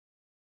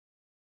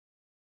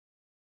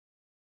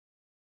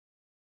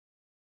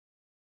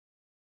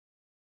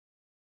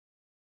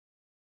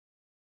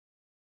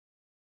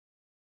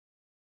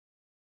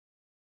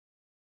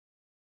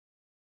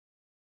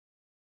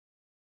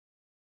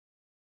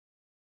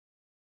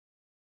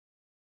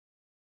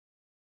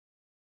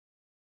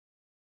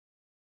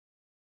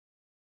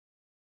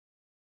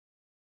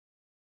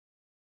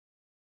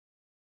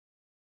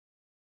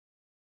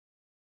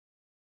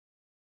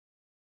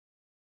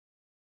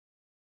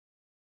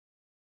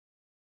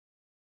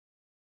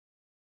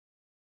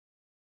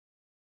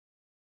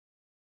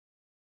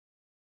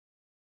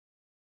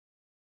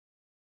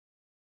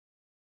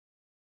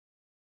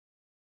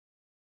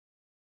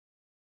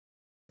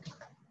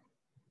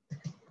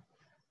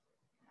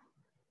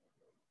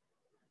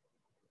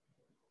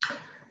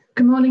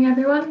Good morning,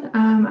 everyone,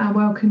 and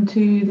welcome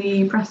to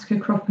the Brassica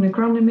Crop and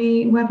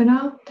Agronomy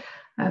webinar.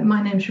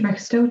 My name is Rebecca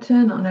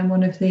Stilton, and I'm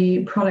one of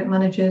the product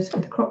managers for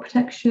the crop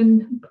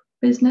protection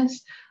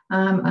business,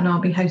 and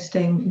I'll be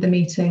hosting the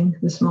meeting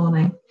this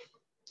morning.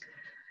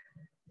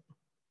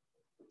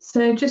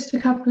 So just a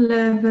couple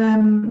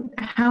of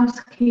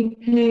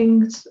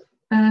housekeeping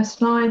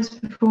slides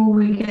before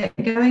we get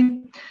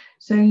going.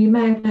 So you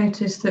may have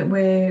noticed that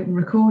we're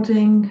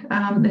recording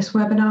this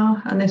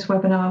webinar, and this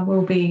webinar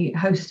will be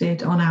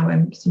hosted on our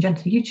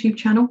Syngenta YouTube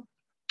channel.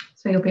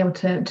 So you'll be able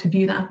to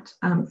view that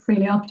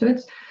freely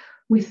afterwards.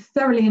 We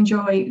thoroughly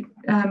enjoy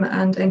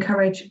and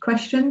encourage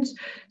questions.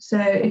 So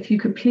if you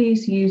could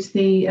please use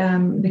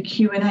the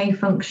Q&A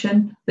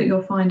function that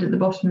you'll find at the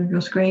bottom of your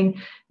screen.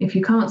 If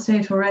you can't see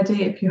it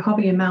already, if you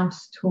hover your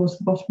mouse towards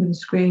the bottom of the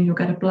screen, you'll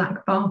get a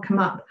black bar come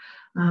up.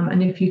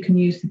 And if you can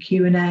use the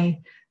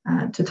Q&A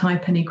to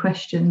type any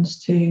questions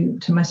to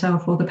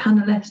myself or the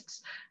panelists,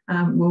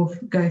 we'll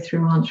go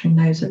through answering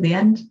those at the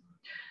end.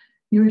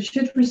 You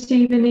should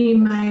receive an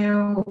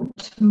email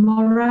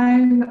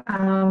tomorrow,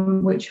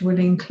 which will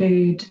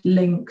include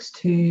links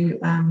to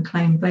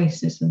claim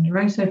basis and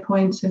Rosso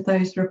points if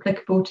those are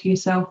applicable to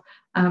yourself,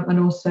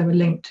 and also a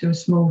link to a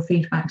small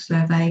feedback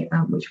survey,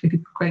 which we'd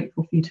be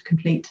grateful for you to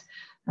complete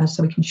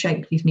so we can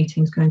shape these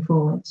meetings going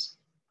forwards.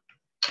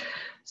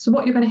 So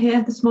what you're going to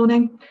hear this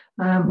morning,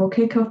 we'll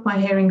kick off by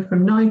hearing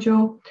from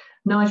Nigel.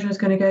 Nigel is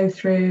going to go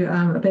through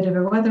a bit of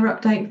a weather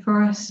update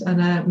for us and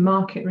a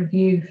market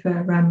review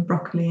for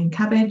broccoli and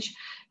cabbage.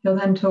 He'll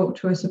then talk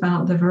to us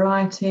about the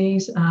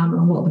varieties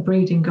and what the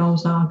breeding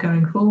goals are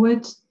going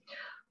forwards.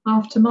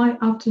 After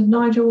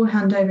Nigel, we'll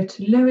hand over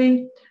to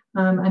Louis,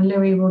 and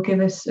Louis will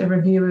give us a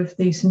review of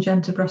the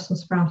Syngenta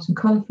Brussels sprout and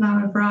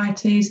cauliflower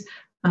varieties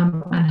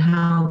and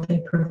how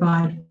they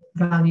provide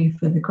value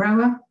for the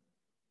grower.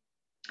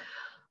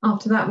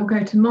 After that, we'll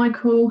go to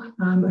Michael,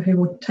 who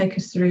will take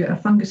us through a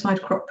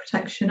fungicide crop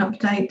protection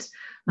update,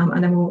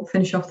 and then we'll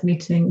finish off the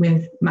meeting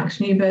with Max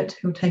Newbert,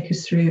 who will take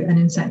us through an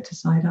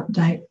insecticide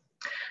update.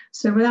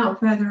 So without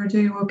further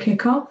ado, we'll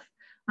kick off,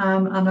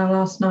 and I'll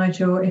ask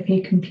Nigel if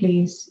he can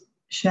please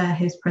share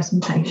his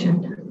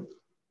presentation.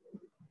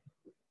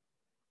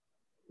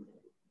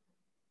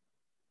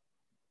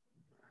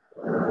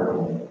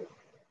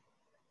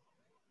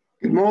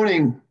 Good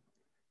morning.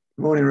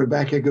 Good morning,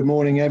 Rebecca. Good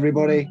morning,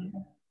 everybody.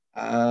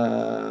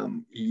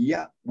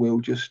 Yeah, we'll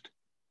just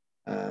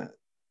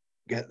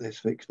get this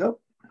fixed up.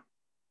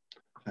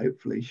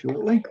 Hopefully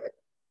shortly.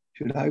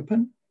 Should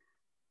open.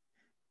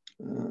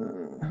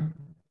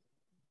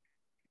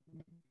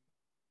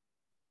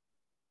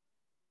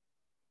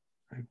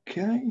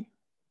 Okay.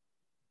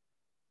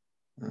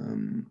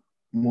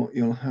 What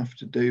you'll have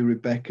to do,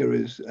 Rebecca,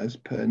 is, as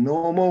per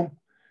normal,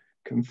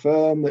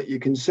 confirm that you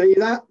can see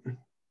that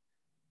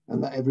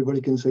and that everybody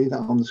can see that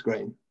on the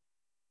screen.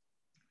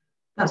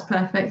 That's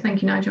perfect.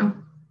 Thank you, Nigel.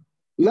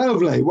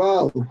 Lovely.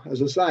 Well,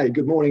 as I say,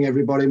 good morning,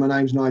 everybody. My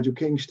name's Nigel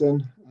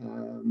Kingston.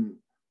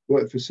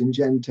 Worked for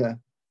Syngenta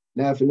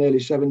now for nearly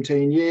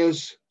 17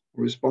 years.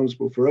 I'm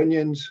responsible for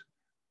onions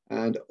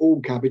and all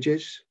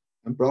cabbages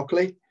and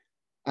broccoli.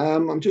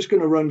 I'm just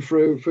going to run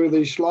through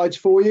these slides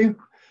for you.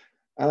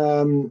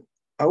 I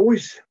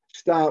always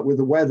start with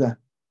the weather.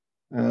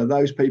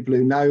 Those people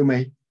who know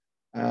me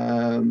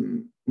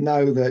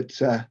know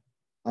that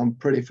I'm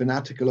pretty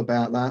fanatical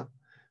about that,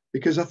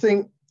 because I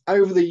think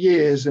over the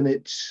years, and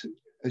it's,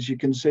 as you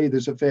can see,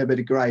 there's a fair bit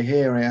of grey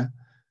hair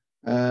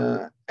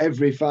here.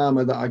 Every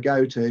farmer that I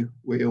go to,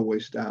 we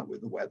always start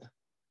with the weather.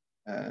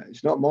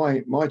 It's not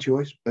my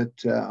choice, but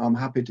I'm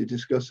happy to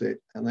discuss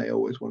it, and they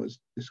always want to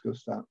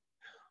discuss that.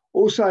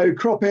 Also,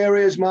 crop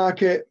areas,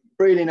 market,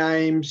 breeding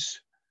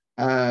aims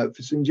for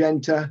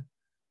Syngenta,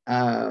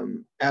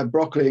 our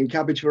broccoli and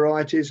cabbage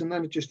varieties, and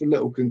then just a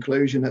little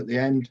conclusion at the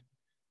end.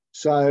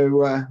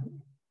 So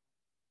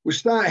we'll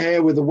start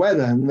here with the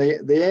weather and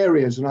the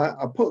areas, and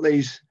I put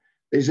these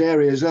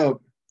areas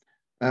up.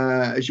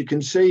 As you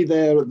can see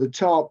there at the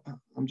top,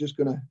 I'm just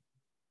going to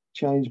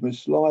change my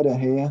slider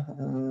here.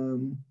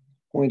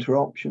 Pointer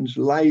options,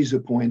 laser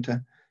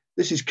pointer.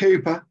 This is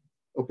cuppa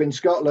up in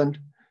Scotland,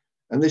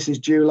 and this is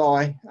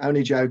July.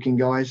 Only joking,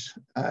 guys.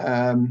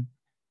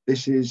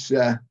 This is,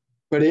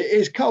 but it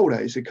is colder.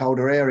 It's a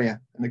colder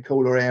area and a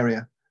cooler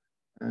area,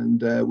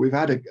 and we've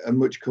had a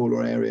much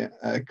cooler area,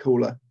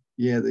 cooler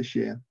year this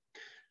year.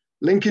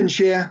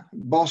 Lincolnshire,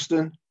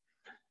 Boston,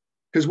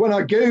 because when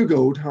I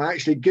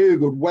actually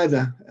Googled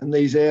weather in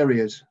these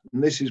areas,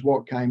 and this is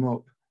what came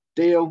up.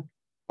 Deal,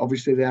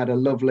 obviously they had a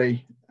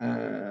lovely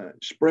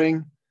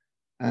spring,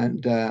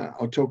 and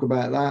I'll talk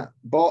about that.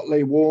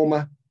 Botley,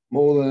 warmer,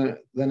 more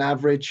than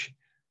average.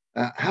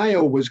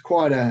 Hale was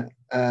quite a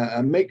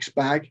mixed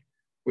bag.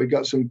 We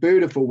got some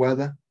beautiful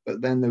weather, but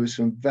then there was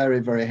some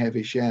very, very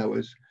heavy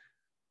showers.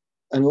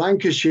 And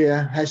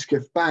Lancashire,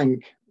 Hesketh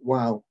Bank,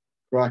 wow.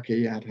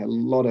 Crikey, had a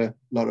lot of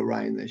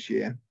rain this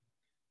year.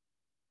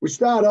 We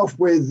start off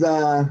with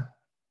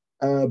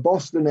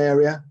Boston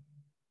area.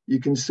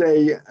 You can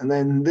see, and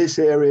then this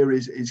area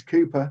is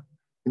cuppa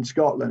in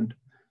Scotland.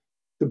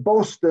 The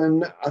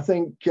Boston, I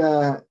think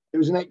It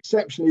was an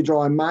exceptionally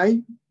dry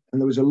May,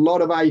 and there was a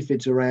lot of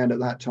aphids around at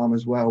that time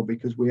as well,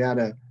 because we had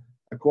a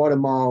quite a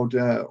mild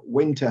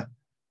winter.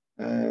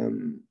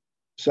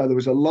 So there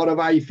was a lot of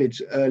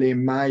aphids early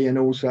in May and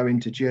also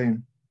into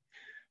June.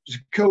 It was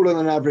cooler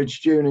than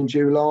average June and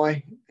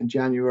July, and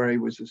January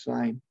was the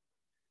same.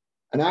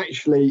 And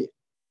actually,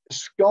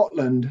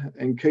 Scotland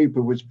and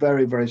cuppa was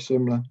very, very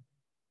similar,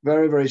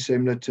 very, very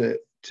similar to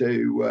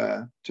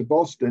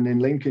Boston in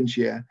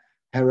Lincolnshire.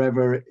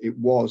 However, it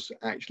was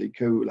actually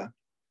cooler.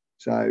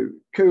 So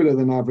cooler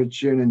than average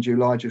June and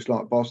July, just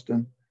like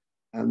Boston.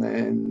 And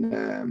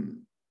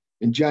then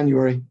in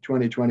January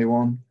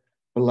 2021,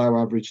 below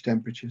average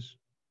temperatures.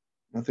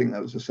 I think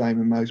that was the same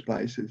in most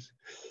places.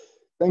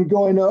 Then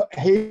going up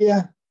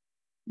here,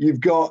 you've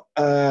got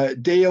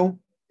Deal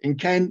in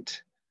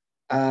Kent,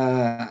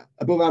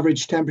 above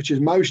average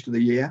temperatures most of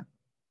the year.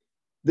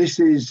 This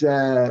is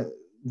the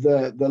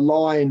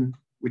line,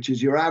 which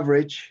is your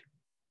average,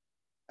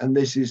 and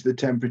this is the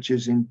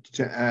temperatures in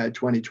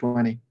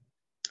 2020.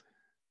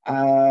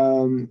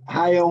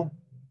 Hail,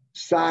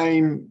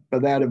 same,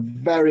 but they had a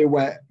very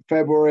wet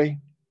February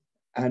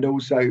and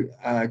also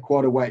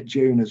quite a wet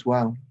June as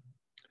well.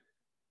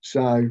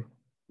 So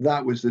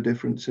that was the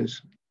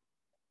differences.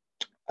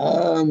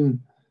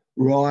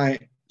 Right,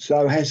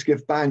 so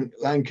Hesketh Bank,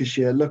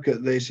 Lancashire, look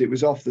at this. It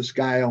was off the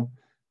scale,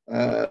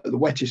 the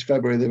wettest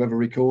February they've ever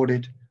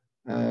recorded.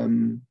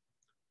 And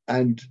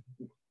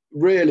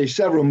really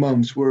several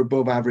months were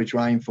above average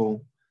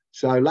rainfall.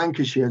 So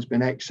Lancashire has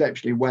been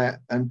exceptionally wet.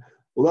 And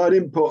although I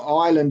didn't put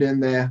Ireland in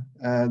there,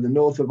 the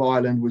north of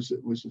Ireland was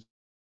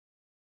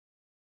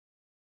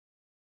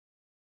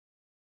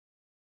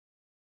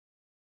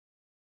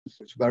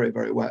it's very,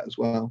 very wet as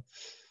well.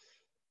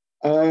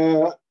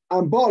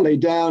 And Botley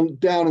down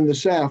in the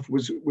south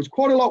was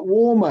quite a lot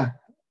warmer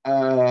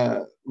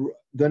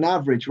than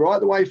average right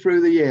the way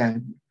through the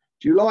year.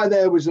 July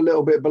there was a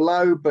little bit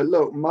below, but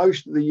look,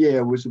 most of the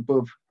year was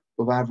above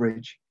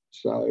average.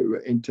 So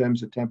in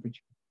terms of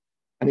temperature,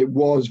 and it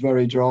was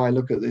very dry.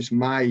 Look at this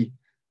May,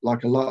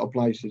 like a lot of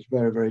places,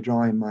 very, very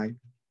dry in May.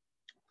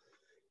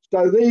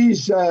 So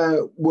these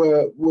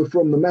were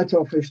from the Met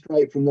Office,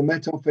 straight from the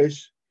Met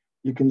Office.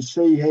 You can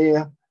see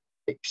here,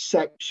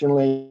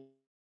 exceptionally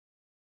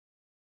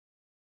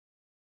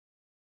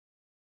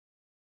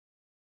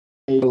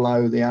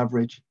below the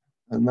average,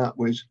 and that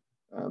was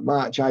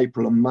March,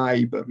 April, and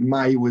May. But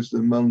May was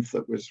the month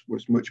that was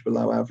much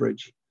below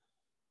average,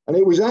 and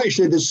it was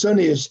actually the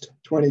sunniest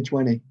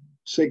 2020,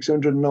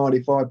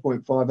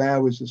 695.5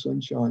 hours of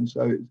sunshine.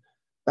 So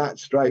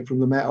that's straight from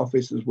the Met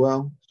Office as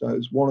well. So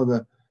it's one of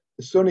the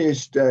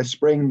sunniest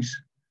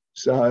springs.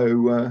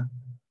 So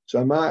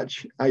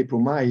March,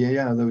 April, May,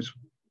 yeah, there was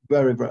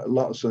very, very a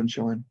lot of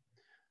sunshine.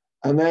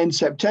 And then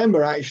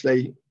September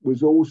actually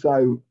was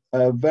also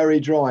very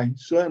dry.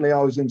 Certainly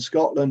I was in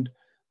Scotland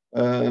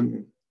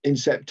in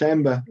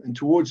September, and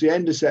towards the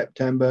end of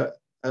September,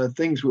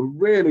 things were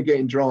really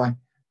getting dry,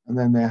 and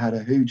then they had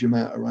a huge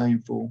amount of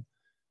rainfall.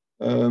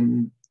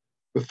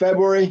 For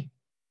February,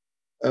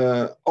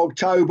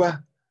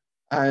 October,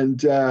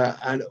 and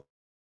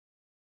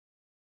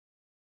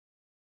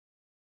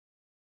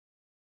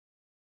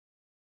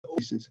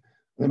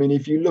I mean,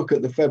 if you look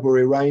at the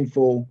February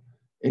rainfall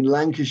in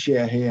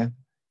Lancashire here,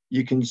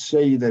 you can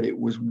see that it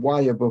was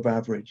way above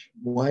average,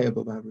 way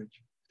above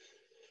average.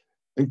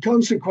 And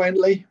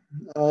consequently,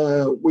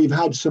 we've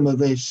had some of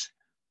this,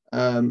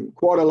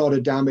 quite a lot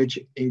of damage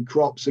in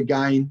crops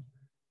again.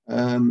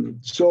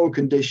 Soil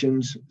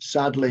conditions,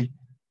 sadly,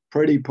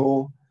 pretty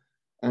poor.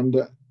 And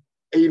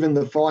even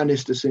the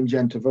finest of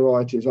Syngenta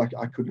varieties,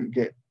 I couldn't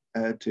get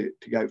to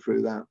go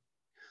through that.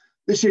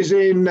 This is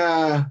in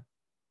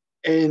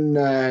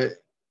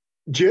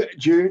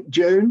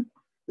June.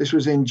 This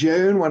was in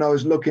June when I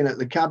was looking at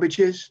the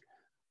cabbages,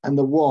 and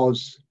there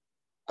was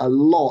a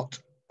lot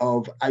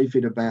of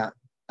aphid about.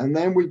 And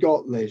then we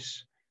got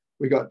this.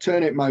 We got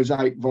turnip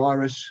mosaic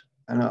virus,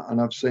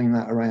 and I've seen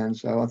that around.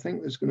 So I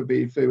think there's going to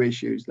be a few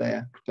issues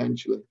there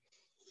potentially.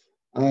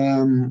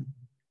 Now,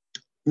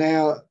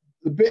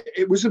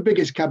 it was the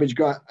biggest cabbage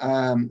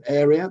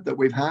area that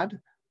we've had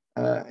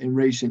in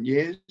recent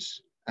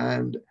years,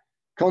 and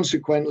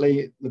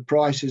consequently, the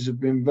prices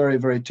have been very,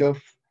 very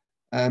tough.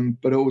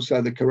 But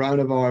also the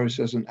coronavirus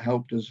hasn't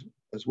helped us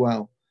as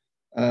well.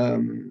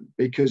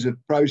 Because of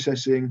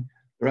processing,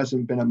 there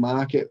hasn't been a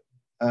market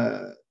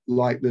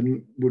like there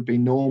would be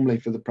normally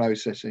for the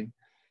processing.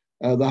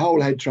 The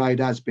whole head trade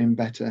has been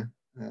better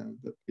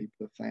that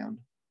people have found.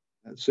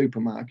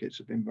 Supermarkets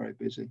have been very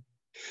busy.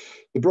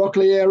 The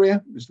broccoli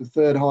area was the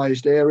third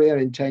highest area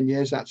in 10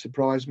 years. That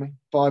surprised me.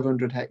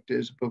 500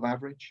 hectares above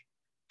average.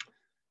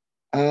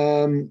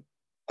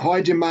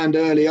 High demand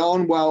early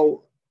on.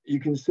 Well, you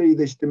can see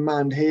this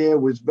demand here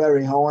was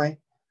very high,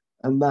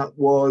 and that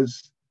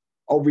was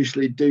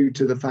obviously due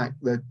to the fact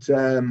that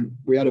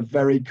we had a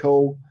very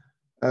cool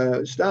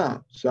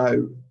start.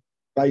 So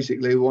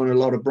basically we wanted a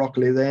lot of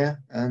broccoli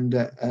there, and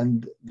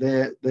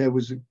there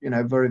was, you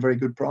know, very, very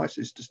good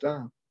prices to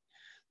start.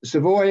 The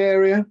Savoy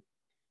area,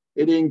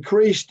 It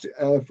increased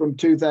from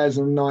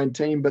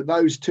 2019, but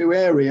those two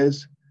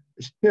areas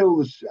are still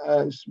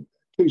the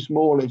two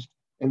smallest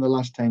in the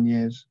last 10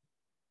 years.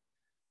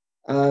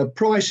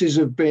 Prices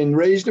have been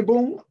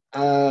reasonable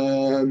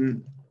for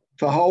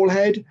whole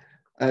head.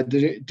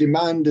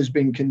 Demand has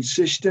been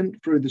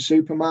consistent through the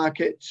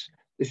supermarkets.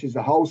 This is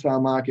the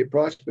wholesale market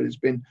price, but it's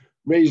been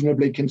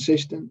reasonably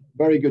consistent.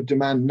 Very good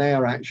demand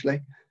now, actually.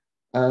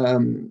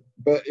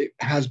 But it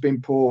has been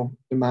poor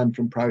demand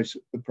from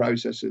the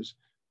processors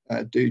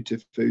due to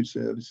food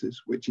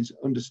services, which is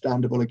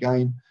understandable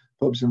again.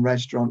 Pubs and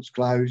restaurants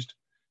closed.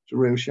 It's a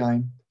real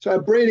shame. So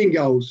breeding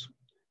goals.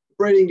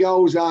 Breeding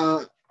goals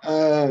are,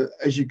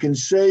 as you can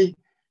see,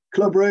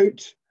 club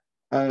root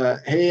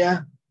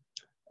here,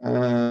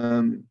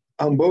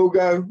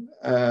 Hamburgo,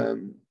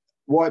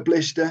 white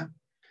blister,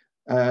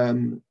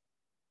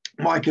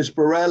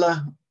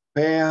 Mycosporella,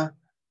 pear,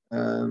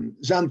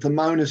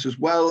 Xanthomonas as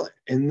well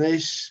in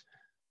this,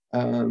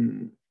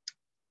 and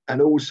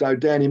also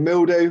downy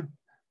mildew.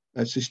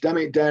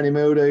 Systemic downy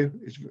mildew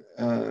is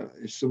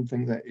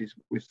something that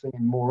we're seeing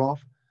more of.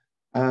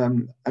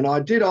 And I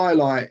did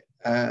highlight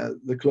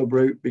the club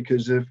root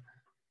because of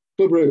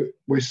club root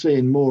we're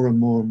seeing more and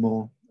more and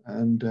more,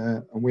 and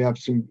we have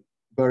some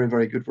very,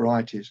 very good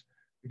varieties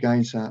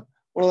against that.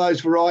 One of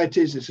those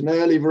varieties, it's an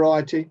early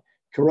variety,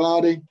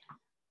 Karadi.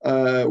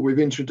 We've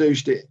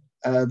introduced it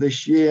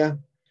this year,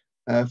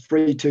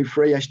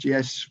 323,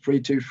 SGS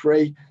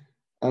 323.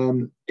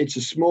 It's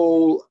a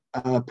small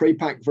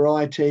pre-packed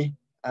variety.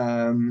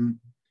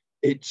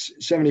 It's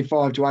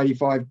 75 to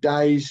 85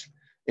 days.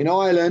 In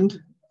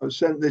Ireland, I was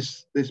sent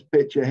this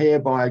picture here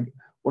by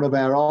one of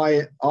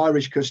our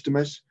Irish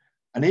customers,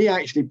 and he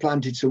actually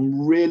planted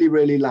some really,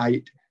 really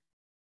late.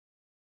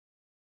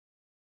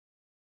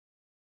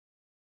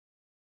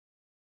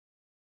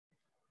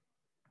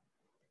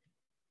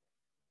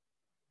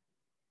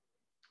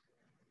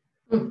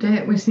 Oh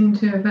dear, we seem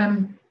to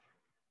have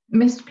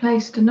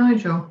misplaced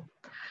Nigel.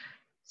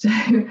 So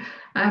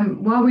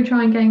while we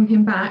try and gain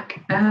him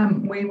back,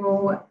 we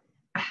will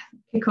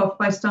kick off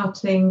by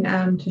starting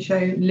to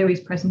show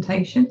Louis'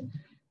 presentation.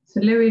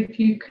 So Louis, if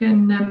you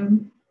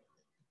can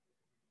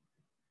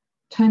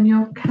turn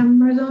your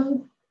cameras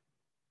on.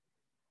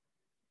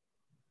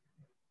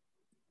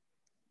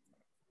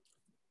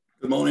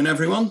 Good morning,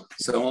 everyone.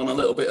 So on a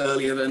little bit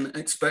earlier than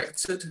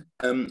expected.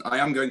 I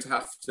am going to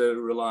have to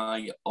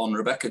rely on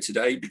Rebecca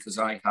today because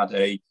I had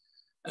a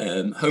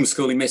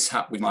homeschooling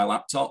mishap with my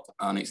laptop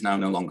and it's now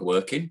no longer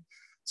working.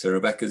 So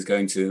Rebecca's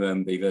going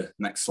to be the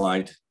next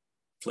slide,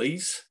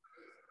 please.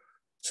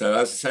 So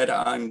as I said,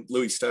 I'm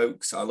Louis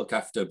Stokes. I look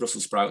after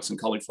Brussels sprouts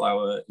and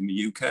cauliflower in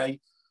the UK.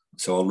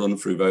 So I'll run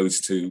through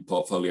those two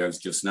portfolios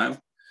just now.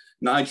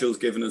 Nigel's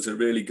given us a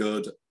really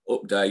good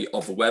update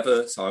of the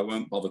weather, so I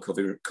won't bother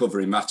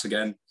covering that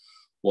again.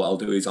 What I'll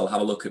do is I'll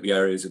have a look at the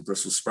areas of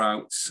Brussels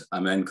sprouts,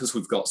 and then because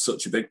we've got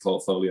such a big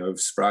portfolio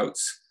of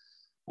sprouts,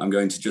 I'm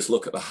going to just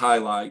look at the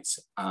highlights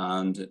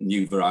and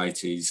new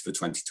varieties for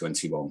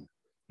 2021.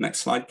 Next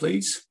slide,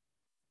 please.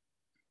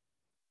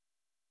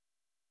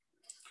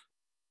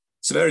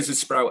 So there is a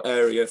sprout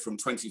area from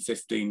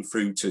 2015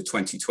 through to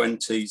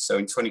 2020. So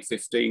in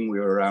 2015, we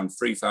were around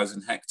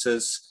 3,000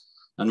 hectares,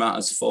 and that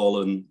has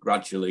fallen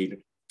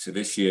gradually to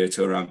this year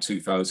to around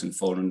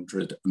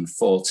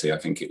 2,440, I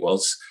think it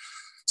was.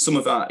 Some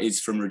of that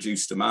is from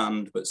reduced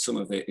demand, but some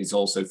of it is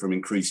also from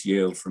increased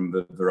yield from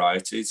the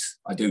varieties.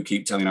 I do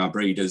keep telling our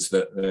breeders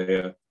that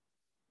they're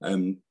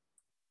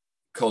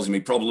causing me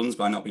problems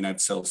by not being able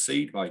to sell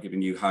seed by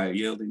giving you higher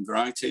yielding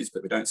varieties,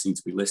 but they don't seem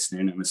to be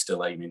listening and we're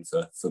still aiming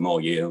for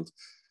more yield.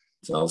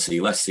 So I'll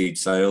see less seed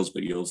sales,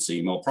 but you'll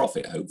see more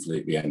profit hopefully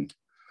at the end.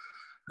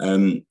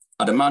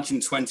 I'd imagine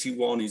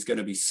 21 is going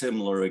to be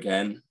similar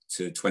again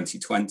to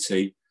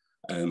 2020.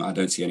 I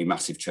don't see any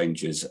massive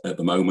changes at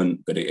the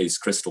moment, but it is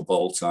crystal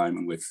ball time,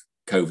 and with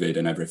COVID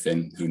and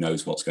everything, who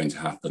knows what's going to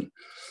happen.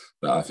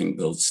 But I think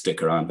they'll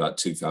stick around that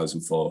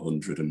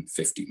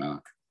 2,450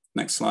 mark.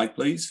 Next slide,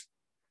 please.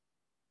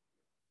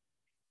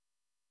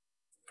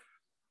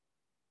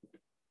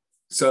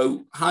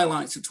 So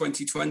highlights of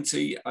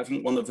 2020, I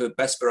think one of the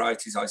best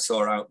varieties I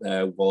saw out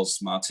there was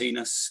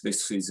Martinez.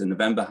 This is a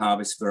November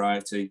harvest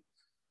variety.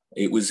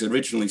 It was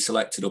originally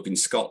selected up in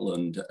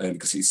Scotland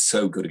because it's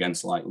so good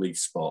against light leaf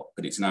spot,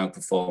 but it's now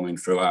performing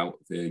throughout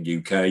the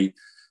UK.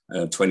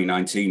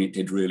 2019, it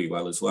did really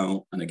well as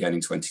well. And again in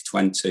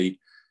 2020,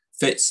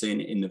 fits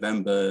in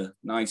November,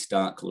 nice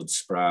dark coloured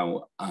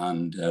sprout.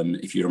 And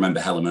if you remember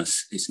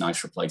Hellemus, it's a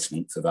nice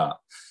replacement for that.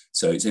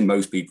 So it's in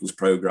most people's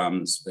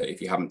programs, but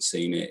if you haven't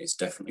seen it, it's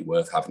definitely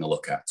worth having a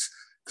look at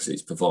because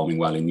it's performing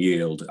well in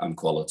yield and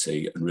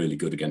quality and really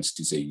good against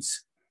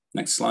disease.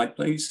 Next slide,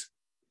 please.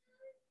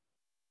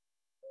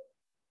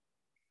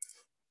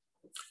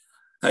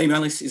 Hey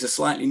Melis is a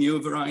slightly newer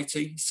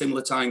variety,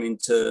 similar timing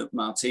to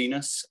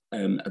Martinez,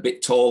 a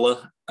bit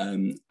taller,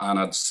 and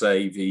I'd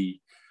say the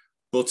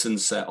button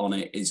set on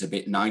it is a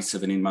bit nicer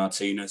than in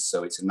Martinez,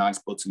 so it's a nice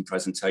button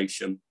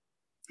presentation.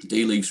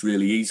 De-leaves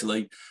really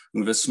easily.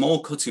 And with a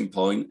small cutting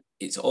point,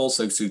 it's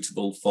also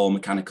suitable for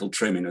mechanical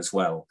trimming as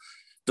well.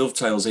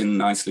 Dovetails in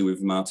nicely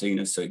with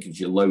Martinez, so it gives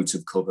you loads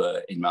of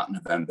cover in that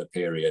November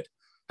period.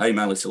 Hay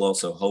mallet will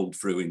also hold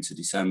through into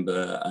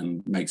December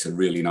and makes a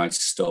really nice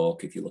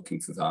stalk if you're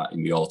looking for that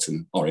in the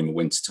autumn or in the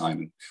winter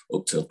time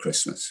up till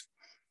Christmas.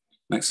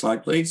 Next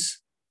slide, please.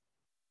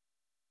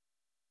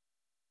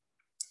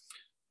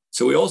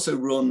 So we also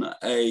run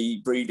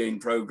a breeding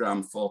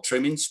program for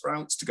trimming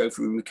sprouts to go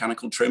through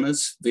mechanical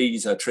trimmers.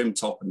 These are Trim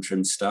Top and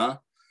Trim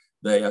Star.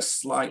 They are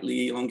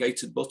slightly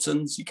elongated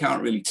buttons. You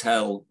can't really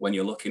tell when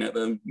you're looking at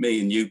them. Me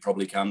and you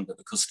probably can, but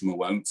the customer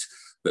won't.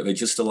 But they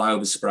just allow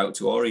the sprout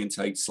to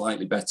orientate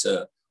slightly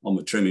better on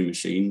the trimming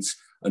machines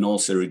and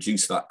also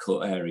reduce that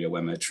cut area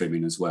when they're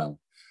trimming as well.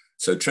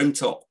 So Trim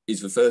Top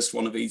is the first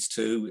one of these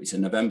two. It's a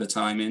November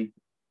timing.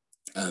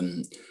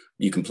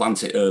 You can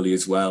plant it early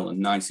as well, and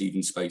nice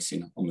even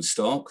spacing on the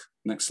stalk.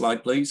 Next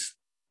slide, please.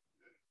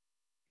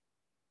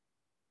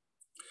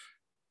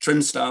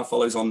 Trim Star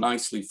follows on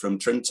nicely from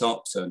Trim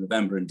Top, so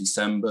November and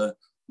December.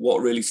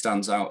 What really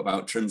stands out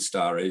about Trim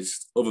Star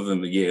is, other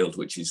than the yield,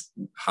 which is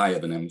higher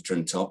than any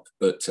Trim Top,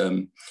 but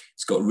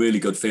it's got really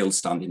good field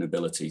standing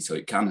ability, so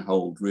it can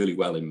hold really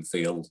well in the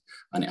field,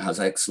 and it has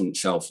excellent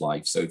shelf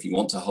life. So if you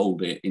want to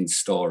hold it in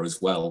store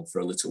as well for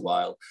a little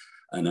while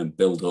and then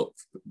build up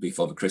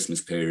before the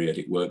Christmas period,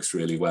 it works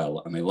really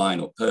well. And they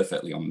line up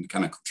perfectly on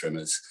mechanical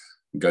trimmers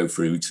and go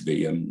through to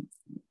be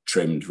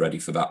trimmed, ready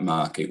for that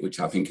market, which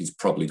I think is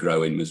probably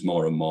growing. There's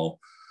more and more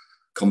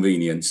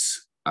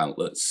convenience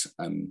outlets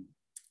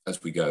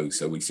as we go.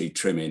 So we see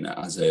trimming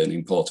as an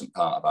important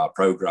part of our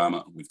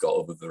programme. We've got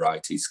other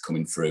varieties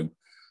coming through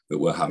that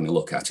we're having a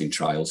look at in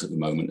trials at the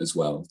moment as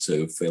well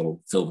to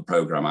fill the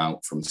programme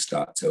out from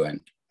start to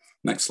end.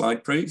 Next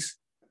slide, please.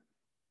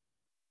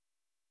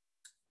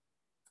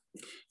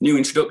 New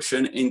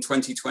introduction in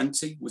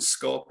 2020 was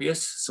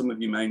Scorpius. Some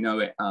of you may know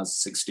it as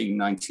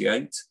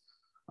 1698.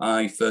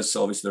 I first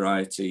saw this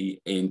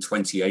variety in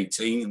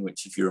 2018,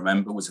 which, if you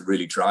remember, was a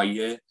really dry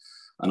year,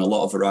 and a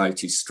lot of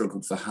varieties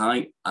struggled for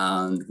height,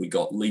 and we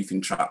got leaf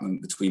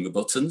entrapment between the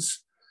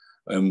buttons.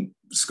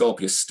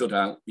 Scorpius stood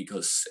out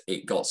because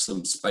it got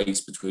some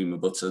space between the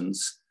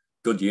buttons,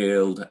 good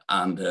yield,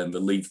 and the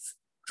leaf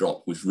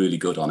drop was really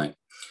good on it.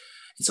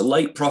 It's a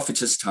late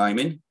prophetess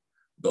timing,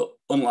 but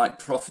unlike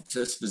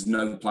prophetess, there's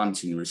no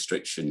planting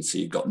restriction, so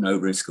you've got no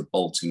risk of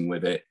bolting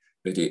with it,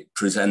 but it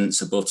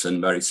presents a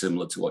button very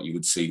similar to what you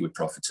would see with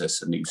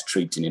prophetess, and it was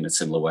treating in a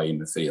similar way in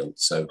the field,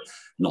 so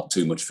not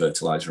too much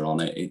fertiliser on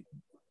it.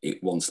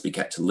 It wants to be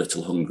kept a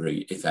little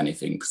hungry, if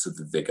anything, because of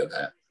the vigour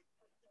there.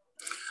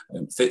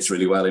 Fits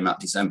really well in that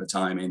December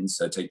timing,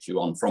 so takes you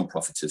on from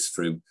prophetess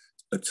through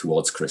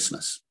towards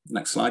Christmas.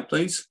 Next slide,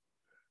 please.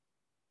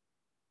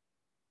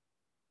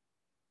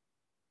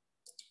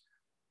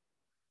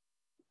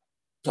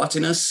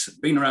 Platinus,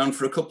 been around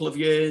for a couple of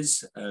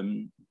years.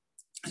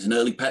 It's an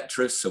early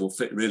Petrus, so will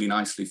fit really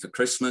nicely for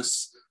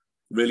Christmas.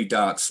 Really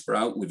dark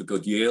sprout with a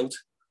good yield.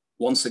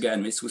 Once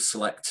again, this was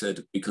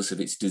selected because of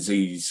its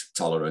disease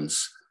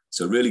tolerance.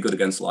 So really good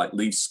against like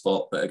leaf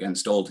spot, but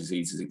against all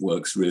diseases, it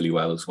works really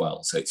well as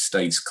well. So it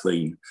stays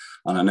clean.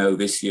 And I know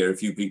this year, a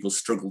few people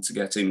struggled to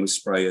get in with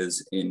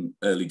sprayers in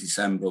early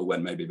December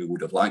when maybe they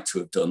would have liked to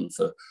have done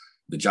for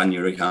the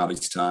January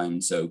harvest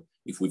time. So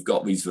if we've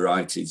got these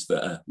varieties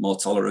that are more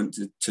tolerant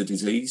to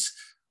disease,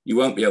 you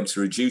won't be able to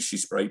reduce your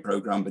spray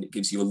program, but it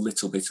gives you a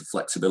little bit of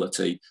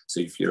flexibility. So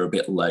if you're a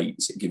bit late,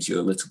 it gives you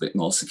a little bit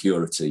more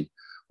security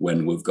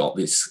when we've got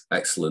this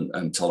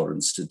excellent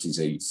tolerance to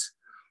disease.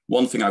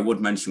 One thing I would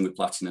mention with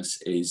Platinus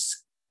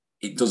is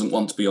it doesn't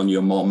want to be on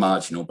your more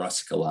marginal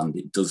brassica land.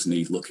 It does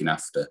need looking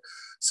after.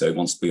 So it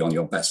wants to be on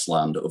your best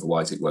land,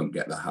 otherwise it won't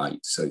get the height.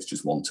 So it's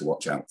just one to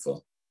watch out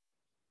for.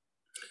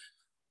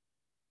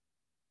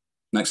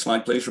 Next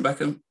slide, please,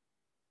 Rebecca.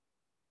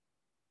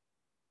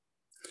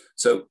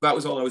 So that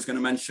was all I was going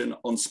to mention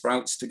on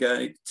sprouts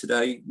today.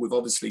 We've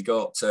obviously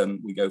got,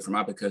 we go from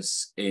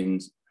Abacus in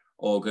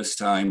August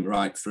time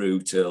right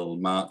through till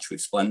March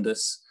with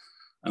Splendus.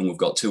 And we've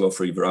got 2 or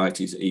 3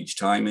 varieties at each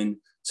timing.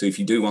 So if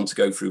you do want to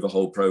go through the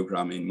whole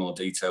program in more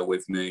detail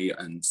with me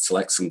and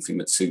select something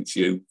that suits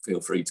you,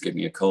 feel free to give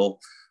me a call.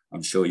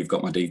 I'm sure you've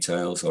got my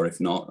details, or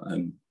if not,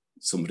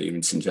 somebody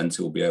in Syngenta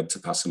will be able to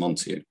pass them on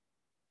to you.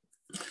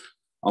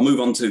 I'll move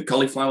on to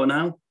cauliflower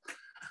now.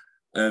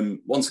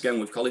 Once again,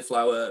 with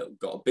cauliflower, we've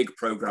got a big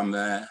program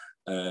there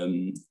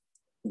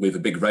with a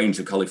big range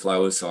of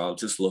cauliflowers. So I'll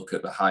just look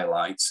at the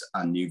highlights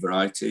and new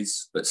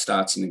varieties, but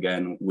starting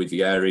again with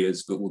the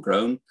areas that were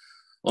grown.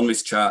 On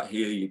this chart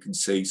here, you can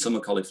see summer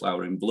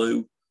cauliflower in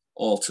blue,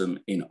 autumn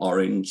in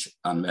orange,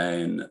 and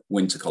then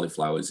winter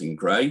cauliflowers in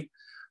grey.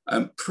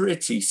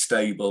 Pretty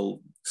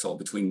stable, sort of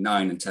between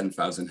 9,000 and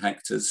 10,000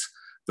 hectares.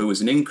 There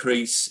was an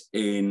increase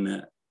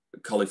in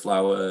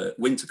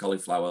winter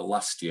cauliflower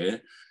last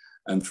year,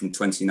 from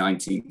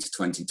 2019 to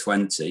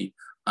 2020.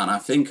 And I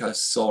think I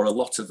saw a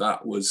lot of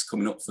that was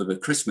coming up for the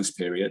Christmas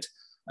period,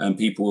 and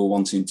people were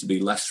wanting to be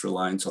less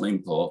reliant on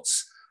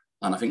imports.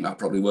 And I think that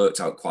probably worked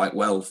out quite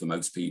well for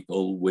most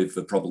people with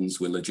the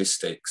problems with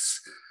logistics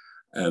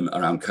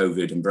around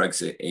COVID and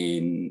Brexit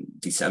in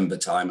December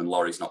time, and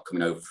lorries not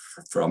coming over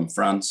from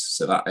France.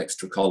 So that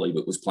extra collie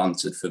that was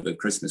planted for the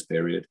Christmas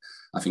period,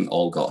 I think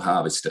all got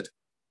harvested.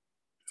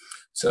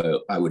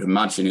 So I would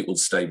imagine it will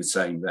stay the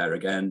same there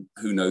again.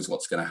 Who knows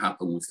what's going to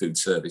happen with food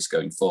service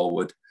going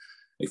forward.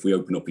 If we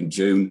open up in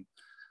June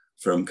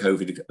from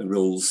COVID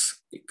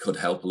rules, it could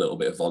help a little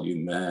bit of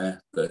volume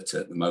there, but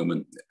at the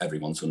moment,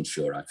 everyone's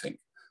unsure, I think.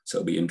 So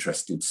it'll be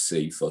interesting to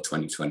see for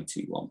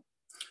 2021.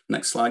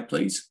 Next slide,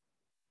 please.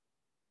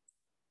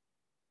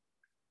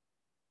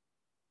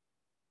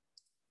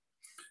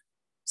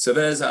 So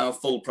there's our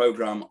full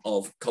programme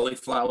of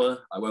cauliflower.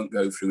 I won't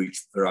go through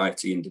each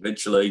variety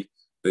individually,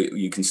 but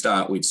you can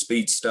start with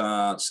Speed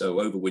Start, so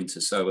over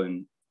winter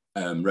sowing,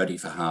 ready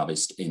for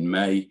harvest in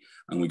May,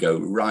 and we go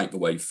right the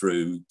way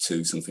through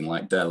to something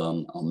like Dell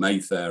on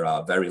Mayfair,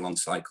 our very long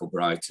cycle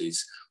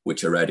varieties,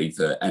 which are ready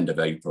for end of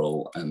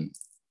April and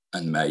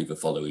May the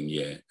following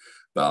year.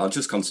 But I'll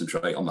just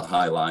concentrate on the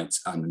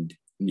highlights and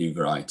new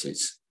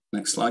varieties.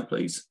 Next slide,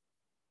 please.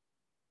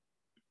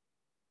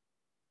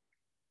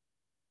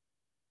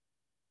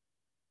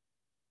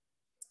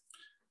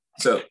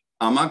 So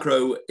our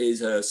Magro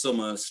is a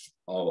summer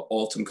or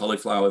autumn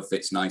cauliflower,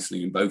 fits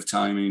nicely in both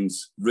timings,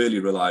 really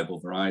reliable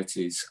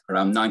varieties,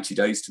 around 90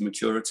 days to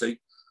maturity.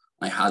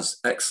 It has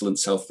excellent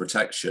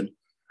self-protection,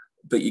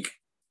 but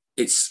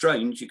it's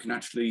strange, you can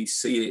actually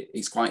see it,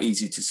 it's quite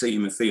easy to see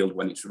in the field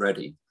when it's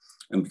ready.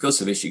 And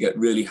because of this, you get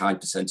really high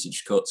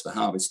percentage cuts. The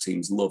harvest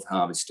teams love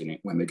harvesting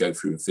it when they go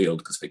through the field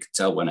because they can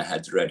tell when a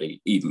head's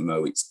ready, even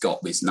though it's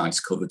got this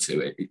nice cover to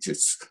it, it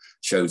just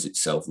shows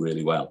itself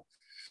really well.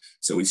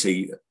 So we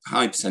see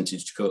high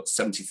percentage cuts,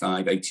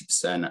 75,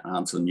 80%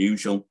 aren't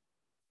unusual.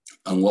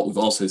 And what we've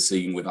also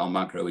seen with our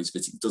Magro is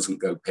that it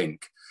doesn't go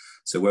pink.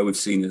 So where we've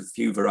seen a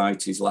few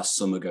varieties last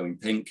summer going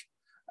pink,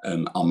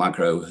 our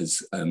Magro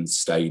has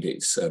stayed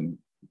its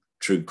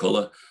true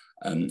colour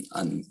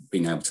and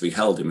been able to be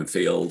held in the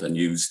field and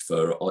used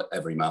for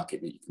every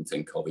market that you can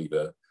think of,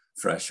 either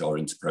fresh or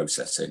into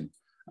processing.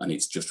 And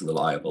it's just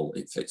reliable,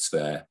 it fits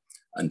there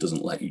and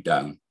doesn't let you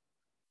down.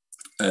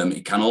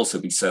 It can also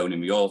be sown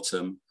in the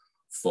autumn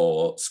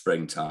for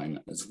springtime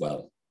as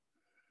well.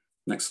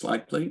 Next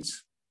slide,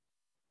 please.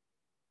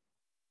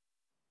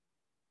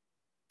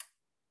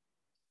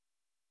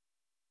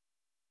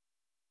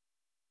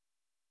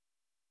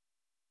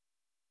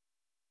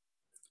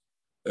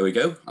 There we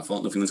go. I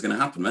thought nothing was going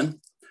to happen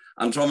then.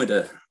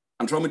 Andromeda.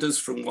 Andromeda's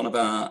from one of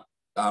our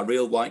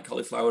real white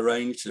cauliflower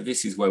range. So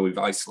this is where we've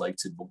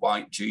isolated the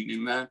white gene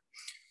in there.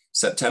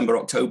 September,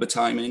 October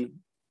timing,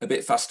 a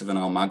bit faster than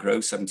our Magro,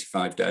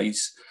 75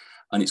 days.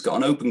 And it's got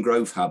an open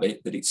growth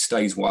habit that it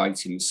stays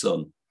white in the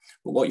sun.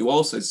 But what you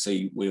also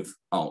see with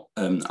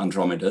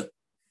Andromeda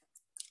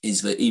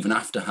is that even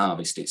after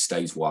harvest, it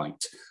stays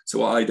white. So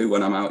what I do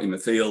when I'm out in the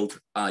field,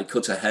 I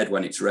cut a head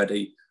when it's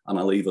ready, and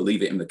I'll either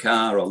leave it in the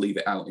car or leave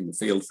it out in the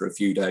field for a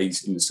few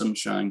days in the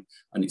sunshine,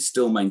 and it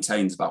still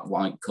maintains that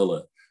white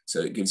colour.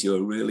 So it gives you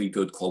a really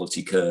good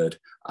quality curd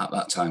at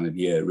that time of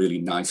year, really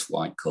nice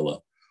white colour.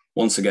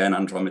 Once again,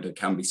 Andromeda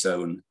can be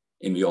sown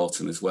in the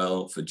autumn as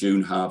well for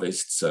June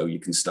harvest. So you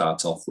can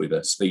start off with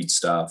a Speed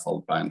Star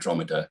followed by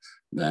Andromeda,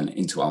 then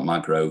into our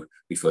Magro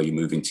before you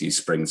move into your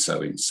spring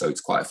sowing. So it's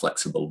quite a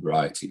flexible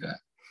variety there.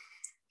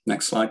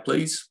 Next slide,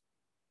 please.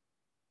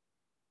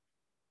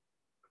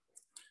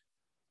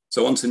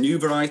 So on to new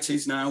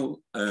varieties now.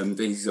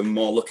 These are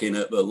more looking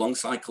at the long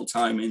cycle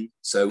timing.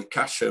 So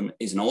Casham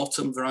is an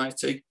autumn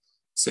variety.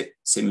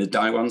 It's in the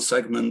Daiwan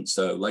segment,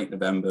 so late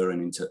November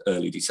and into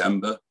early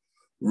December.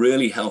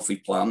 Really healthy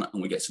plant,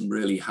 and we get some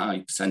really high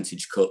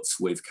percentage cuts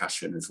with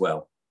Casham as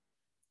well.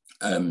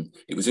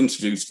 It was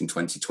introduced in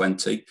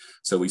 2020,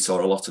 so we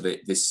saw a lot of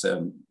it this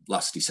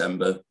last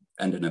December,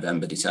 end of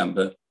November,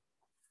 December.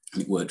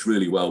 It worked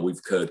really well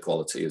with curd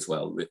quality as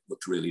well. It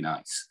looked really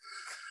nice.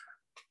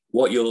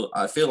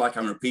 I feel like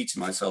I'm repeating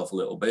myself a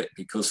little bit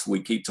because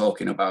we keep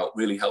talking about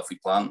really healthy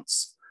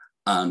plants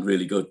and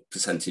really good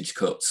percentage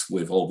cuts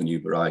with all the new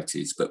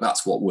varieties, but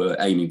that's what we're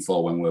aiming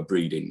for when we're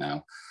breeding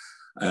now.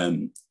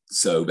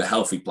 So the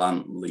healthy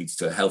plant leads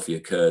to healthier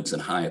curds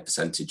and higher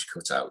percentage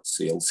cutouts.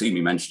 So you'll see me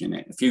mentioning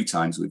it a few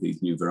times with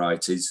these new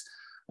varieties.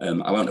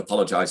 I won't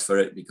apologise for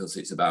it because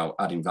it's about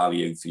adding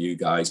value for you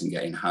guys and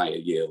getting higher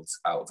yields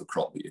out of the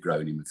crop that you're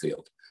growing in the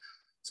field.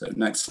 So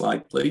next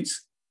slide,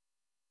 please.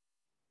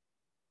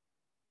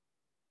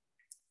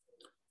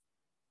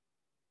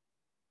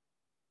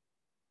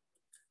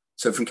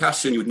 So from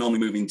Casham, you would normally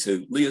move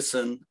into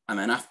Leeson, and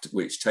then after,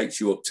 which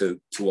takes you up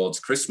towards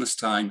Christmas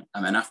time.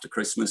 And then after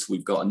Christmas,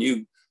 we've got a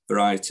new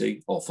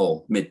variety, or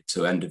for mid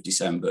to end of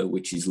December,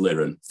 which is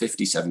Liren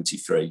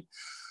 5073.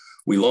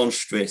 We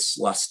launched this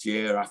last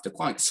year after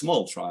quite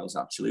small trials,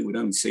 actually. We'd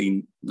only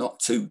seen not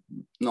too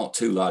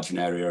large an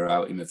area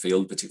out in the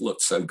field, but it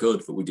looked so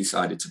good that we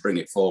decided to bring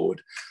it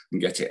forward and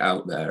get it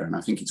out there. And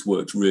I think it's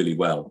worked really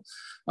well.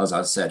 As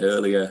I said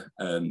earlier,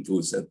 there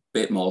was a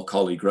bit more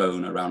collie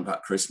grown around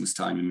that Christmas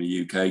time in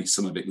the UK.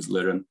 Some of it was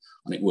Liren,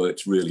 and it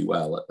worked really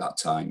well at that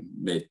time,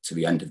 mid to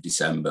the end of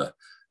December.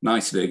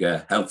 nice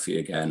vigor, healthy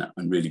again,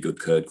 and really good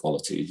curd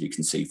quality, as you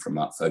can see from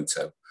that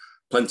photo.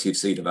 Plenty of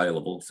seed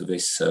available for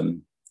this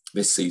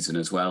season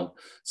as well.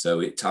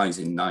 So it ties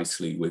in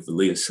nicely with the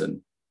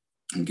Leeson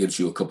and gives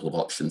you a couple of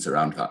options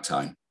around that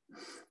time.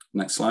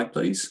 Next slide,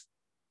 please.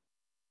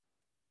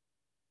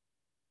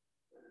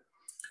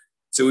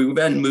 So we will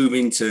then move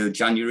into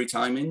January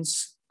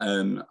timings.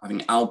 I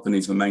think Alpen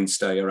is the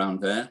mainstay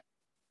around there.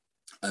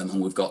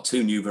 And we've got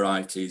 2 new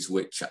varieties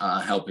which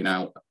are helping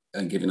out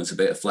and giving us a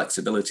bit of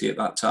flexibility at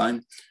that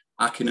time.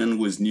 Akinen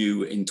was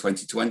new in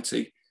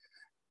 2020.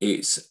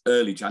 It's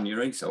early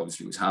January, so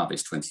obviously it was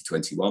harvest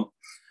 2021.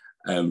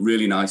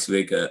 Really nice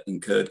vigor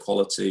and curd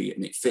quality,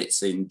 and it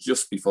fits in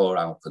just before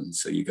Alpen.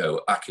 So you go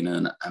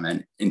Akinen and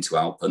then into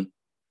Alpen.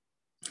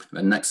 And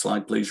then next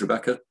slide, please,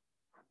 Rebecca.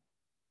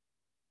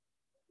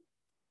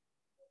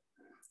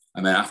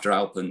 And then after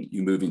Alpen,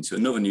 you move into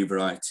another new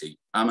variety,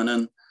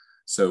 Ammonen.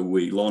 So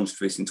we launched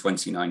this in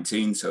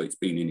 2019, so it's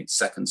been in its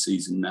 2nd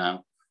season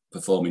now,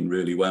 performing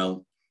really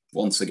well.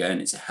 Once again,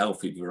 it's a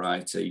healthy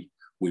variety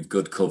with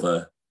good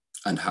cover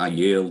and high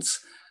yields,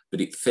 but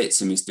it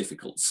fits in this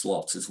difficult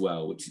slot as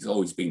well, which has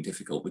always been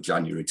difficult with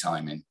January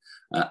timing.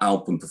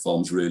 Alpen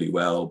performs really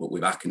well, but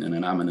with Akinen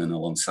and Ammonen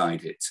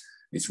alongside it,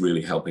 it's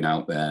really helping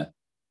out there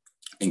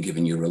in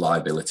giving you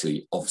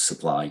reliability of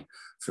supply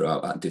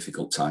throughout that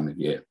difficult time of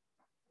year.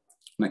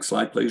 Next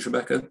slide, please,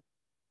 Rebecca.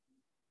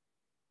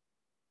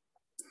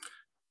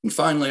 And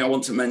finally, I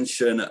want to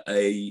mention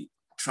a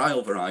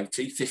trial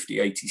variety,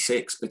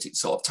 5086, but it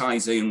sort of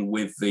ties in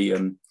with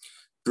the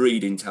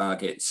breeding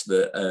targets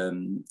that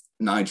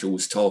Nigel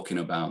was talking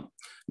about.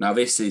 Now,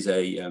 this is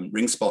a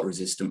ring spot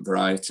resistant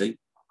variety,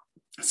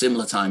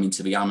 similar timing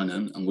to the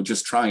Ammonen, and we're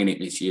just trying it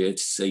this year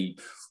to see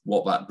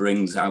what that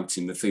brings out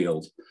in the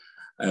field.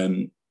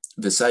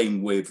 The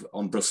same with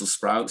on Brussels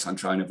sprouts. I'm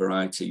trying a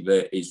variety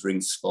that is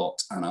ring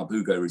spot and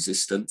albugo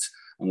resistant,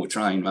 and we're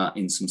trying that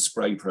in some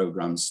spray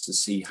programs to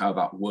see how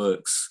that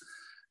works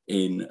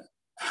in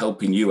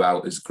helping you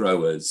out as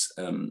growers.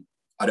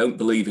 I don't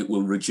believe it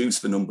will reduce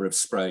the number of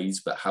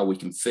sprays, but how we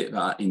can fit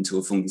that into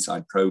a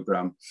fungicide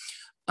program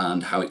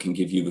and how it can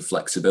give you the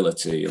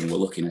flexibility. And we're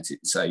looking at it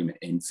the same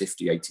in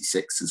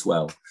 5086 as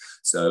well.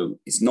 So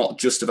it's not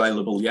just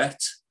available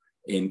yet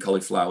in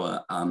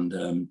cauliflower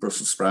and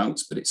Brussels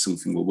sprouts, but it's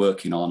something we're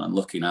working on and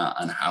looking at,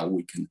 and how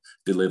we can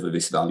deliver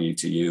this value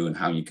to you and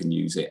how you can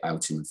use it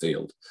out in the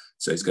field.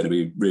 So it's going to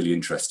be really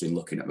interesting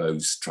looking at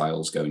those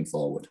trials going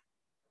forward.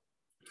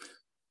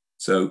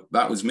 So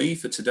that was me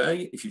for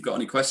today. If you've got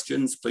any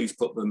questions, please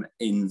put them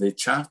in the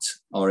chat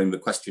or in the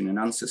question and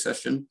answer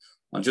session.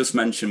 I'll just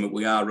mention that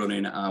we are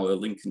running our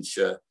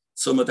Lincolnshire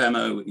summer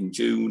demo in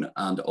June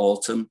and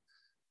autumn,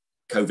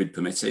 COVID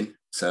permitting.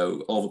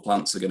 So all the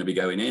plants are going to be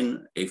going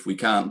in. If we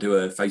can't do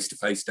a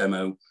face-to-face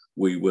demo,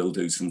 we will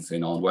do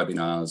something on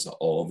webinars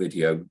or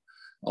video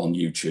on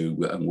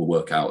YouTube, and we'll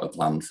work out a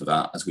plan for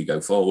that as we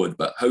go forward.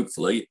 But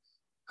hopefully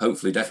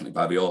definitely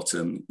by the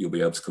autumn, you'll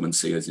be able to come and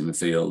see us in the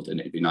field, and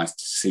it'd be nice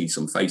to see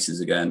some faces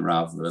again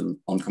rather than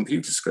on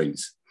computer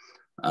screens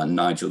and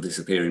Nigel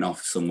disappearing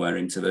off somewhere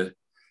into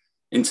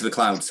the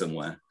cloud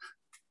somewhere.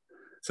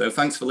 So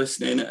thanks for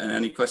listening, and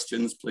any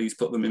questions, please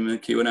put them in the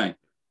Q&A.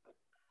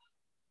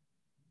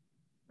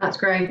 That's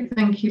great.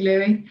 Thank you,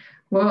 Louis.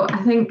 Well,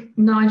 I think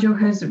Nigel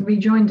has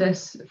rejoined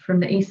us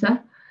from the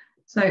ether.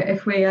 So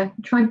if we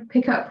try and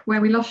pick up where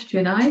we lost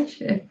you,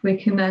 Nigel, if we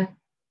can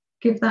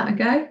give that a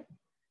go.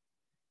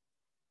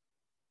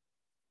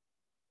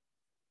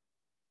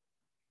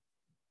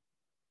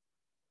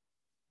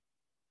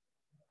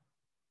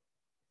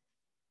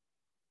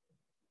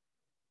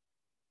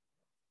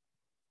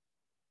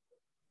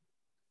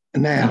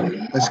 Now,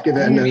 let's give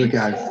it another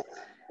go.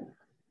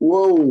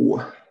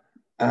 Whoa.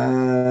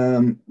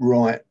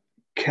 Right.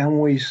 Can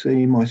we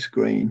see my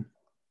screen?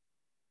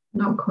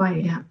 Not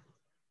quite yet.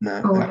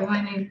 No. Oh, do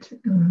I need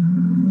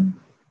to?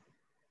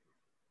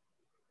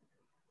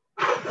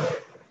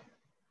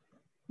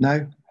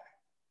 No?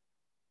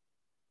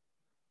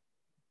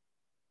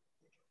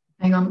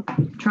 Hang on.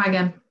 Try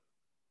again.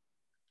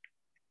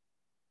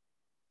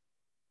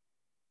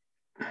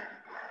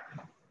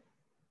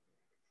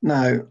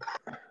 No.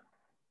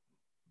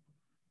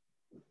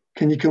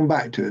 Can you come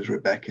back to us,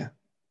 Rebecca?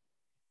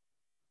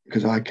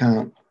 Because I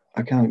can't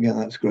get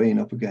that screen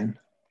up again.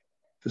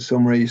 For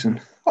some reason,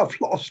 I've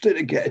lost it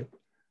again.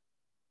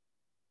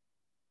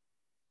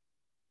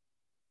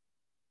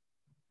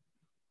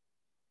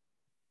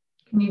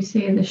 Can you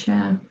see the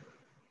share?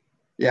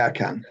 Yeah, I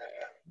can.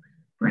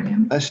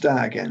 Brilliant. Let's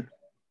start again.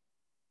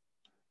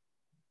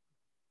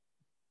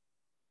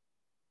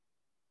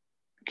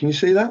 Can you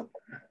see that?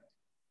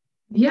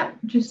 Yep,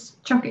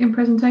 just chuck it in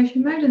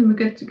presentation mode and we're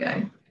good to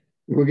go.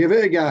 We'll give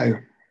it a go.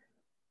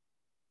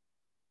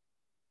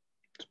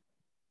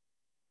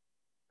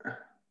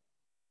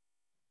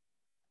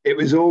 It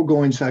was all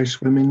going so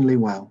swimmingly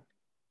well.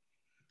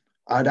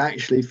 I'd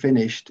actually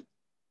finished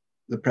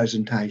the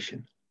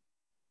presentation.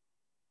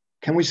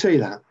 Can we see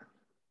that?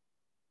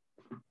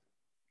 Can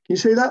you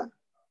see that?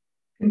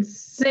 I can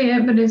see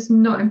it, but it's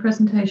not in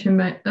presentation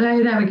mode.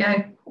 Oh, there we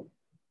go.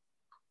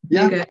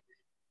 Yeah. You go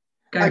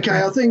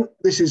Okay, I think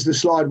this is the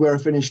slide where I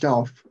finished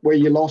off, where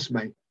you lost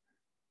me.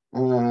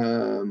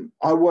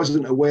 I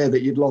wasn't aware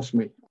that you'd lost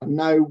me. I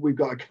know we've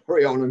got to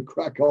carry on and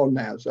crack on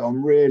now, so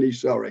I'm really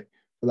sorry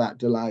for that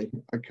delay.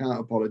 I can't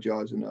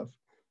apologise enough.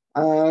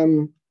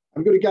 I'm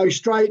going to go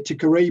straight to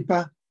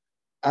cuppa.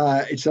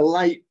 It's a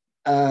late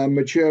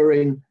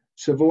maturing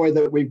Savoy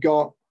that we've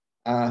got,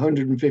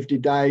 150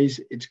 days.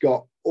 It's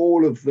got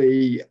all of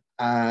the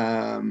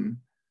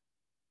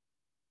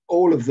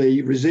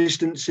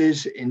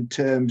resistances in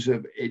terms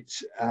of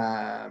its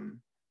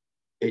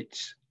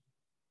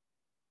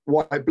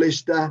white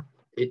blister,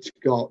 it's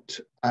got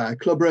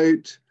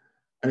clubroot,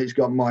 and it's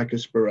got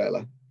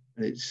mycosporella.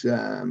 And it's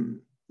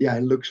yeah,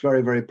 it looks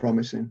very, very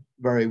promising,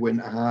 very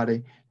winter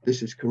hardy.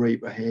 This is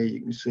cuppa here.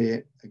 You can see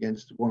it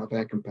against one of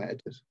our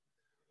competitors.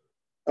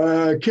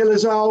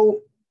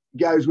 Kilazole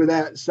goes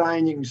without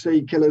saying. You can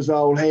see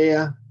kilazole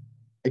here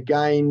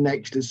again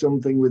next to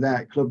something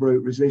without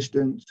clubroot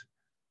resistance.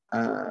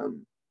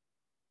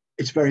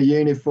 It's very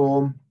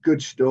uniform,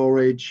 good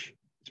storage.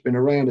 It's been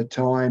around a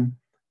time.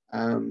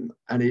 And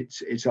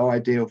it's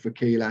ideal for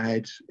kilo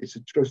heads. It's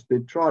a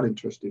trusted, tried and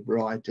trusted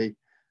variety.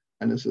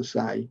 And as I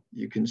say,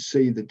 you can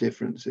see the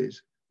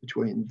differences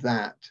between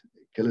that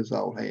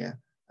kilazole here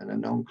and a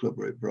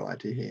non-clubroot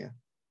variety here.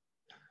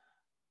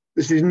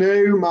 This is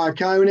new,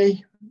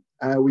 Marconi.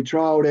 We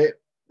trialled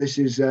it. This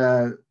is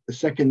the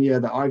second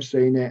year that I've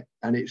seen it,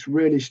 and it's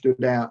really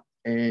stood out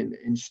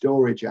in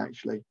storage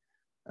actually.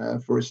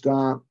 For a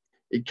start,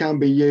 it can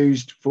be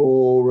used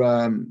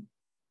for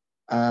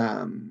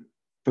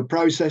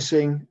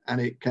processing, and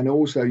it can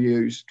also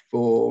used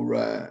for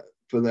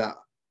that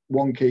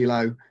 1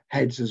 kilo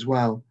heads as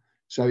well.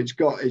 So it's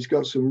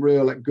got some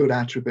real good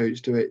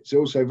attributes to it. It's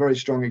also very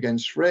strong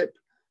against thrip.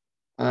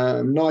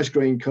 Nice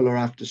green colour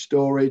after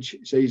storage.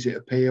 It's easy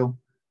to peel.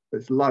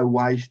 It's low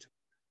waste.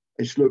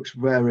 It looks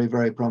very,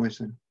 very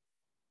promising.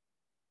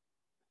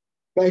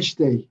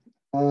 Besti,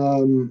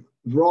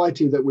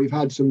 variety that we've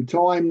had some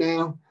time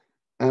now.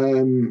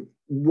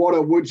 What I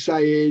would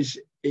say is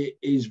it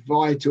is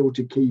vital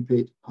to keep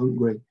it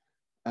hungry,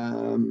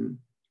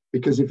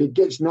 because if it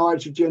gets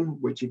nitrogen,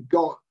 which it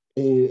got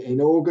in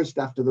August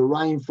after the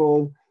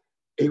rainfall,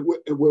 it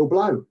will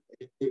blow.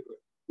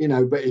 You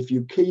know, but if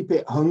you keep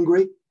it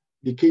hungry,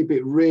 you keep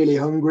it really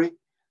hungry.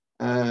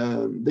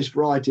 This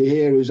variety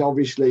here is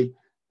obviously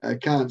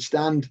can't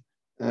stand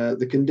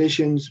the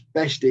conditions.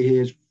 Besti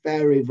here is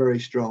very, very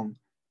strong.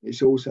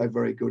 It's also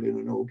very good in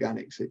an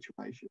organic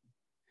situation.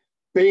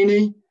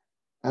 Beanie.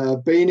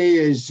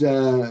 Beanie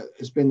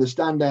has been the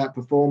standout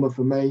performer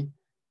for me.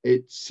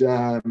 It's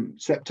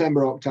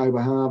September, October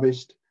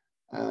harvest,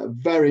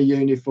 very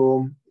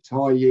uniform, it's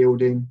high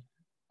yielding,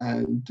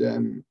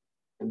 and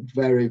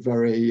very,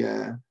 very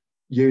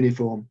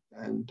uniform.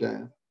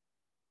 And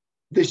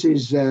this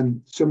is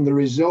some of the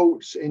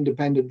results,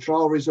 independent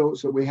trial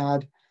results that we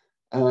had.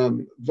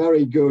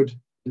 Very good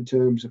in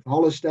terms of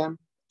holostem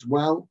as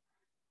well.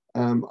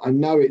 I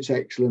know it's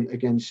excellent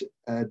against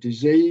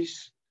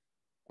disease.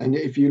 And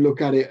if you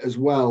look at it as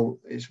well,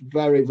 it's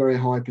very, very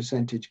high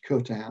percentage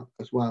cutout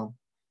as well.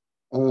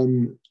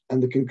 And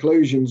the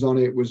conclusions on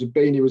it was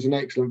Beanie was an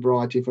excellent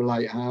variety for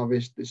late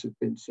harvest. This had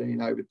been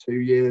seen over 2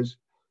 years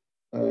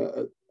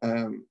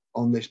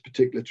on this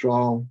particular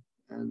trial.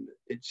 And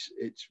it's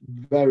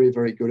very,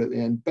 very good at the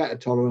end. Better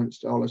tolerance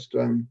to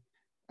holostem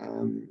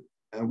and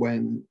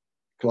when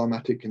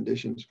climatic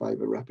conditions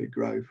favour rapid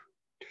growth.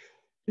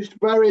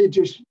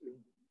 Just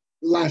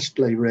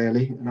lastly,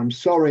 really, and I'm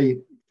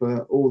sorry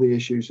for all the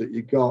issues that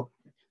you got.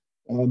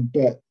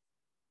 But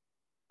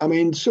I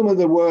mean, some of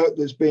the work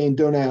that's being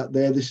done out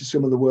there, this is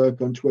some of the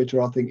work on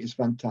Twitter, I think is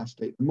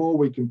fantastic. The more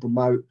we can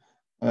promote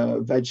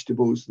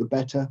vegetables, the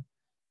better,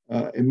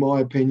 in my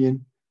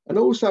opinion, and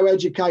also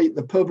educate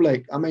the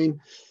public. I mean,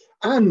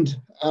 and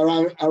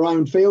our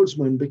own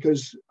fieldsmen,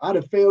 because I had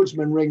a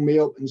fieldsman ring me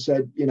up and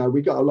said, you know,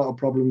 we got a lot of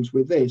problems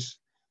with this.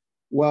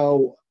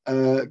 Well,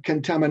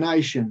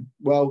 contamination.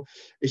 Well,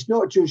 it's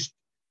not just,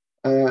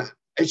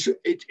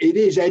 it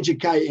is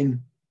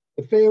educating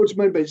the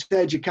fieldsmen, but it's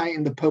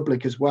educating the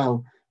public as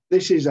well.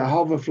 This is a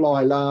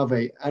hoverfly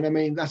larvae, and I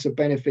mean, that's a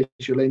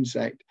beneficial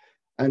insect.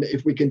 And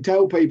if we can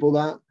tell people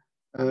that,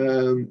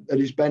 that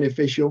it's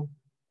beneficial,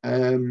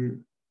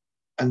 and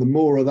the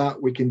more of that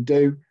we can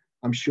do,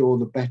 I'm sure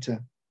the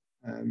better.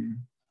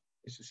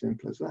 It's as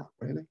simple as that,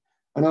 really.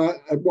 And I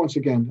once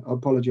again, I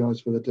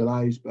apologise for the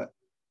delays, but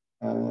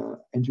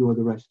enjoy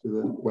the rest of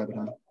the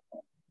webinar.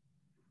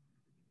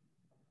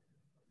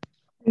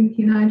 Thank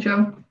you,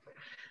 Nigel.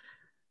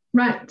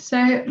 Right,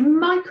 so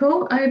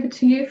Michael, over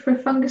to you for a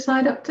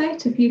fungicide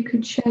update. If you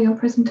could share your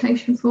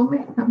presentation for me,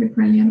 that'd be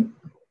brilliant.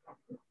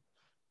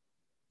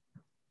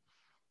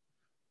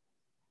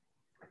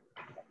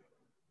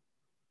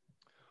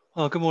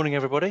 Well, good morning,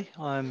 everybody.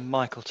 I'm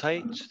Michael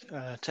Tait,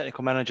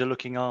 Technical Manager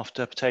looking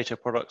after potato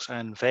products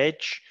and veg.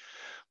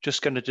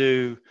 Just going to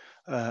do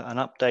an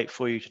update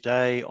for you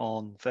today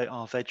on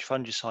our veg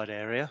fungicide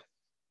area.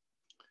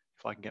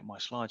 If I can get my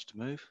slides to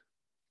move.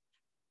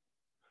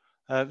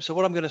 So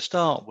what I'm going to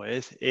start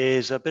with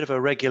is a bit of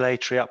a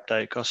regulatory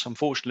update, because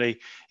unfortunately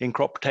in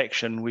crop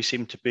protection we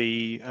seem to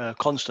be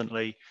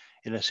constantly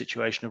in a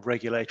situation of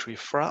regulatory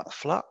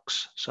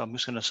flux. So I'm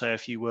just going to say a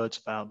few words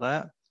about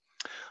that.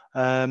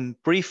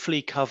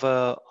 Briefly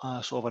cover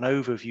sort of an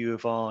overview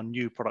of our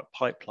new product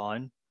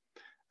pipeline,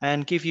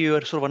 and give you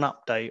a sort of an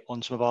update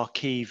on some of our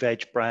key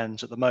veg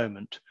brands at the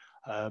moment.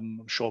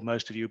 I'm sure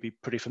most of you will be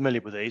pretty familiar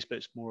with these, but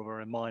it's more of a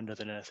reminder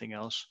than anything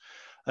else.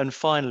 And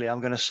finally, I'm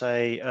going to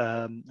say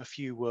a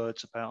few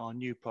words about our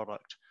new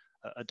product,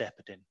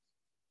 Adepidin.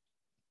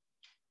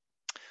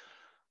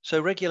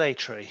 So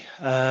regulatory.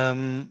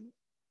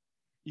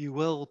 You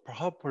will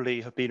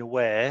probably have been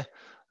aware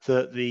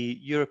that the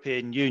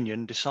European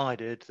Union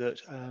decided that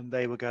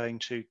they were going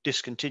to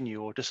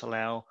discontinue or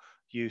disallow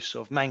use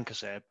of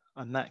mancozeb,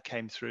 and that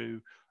came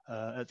through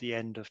at the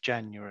end of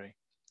January.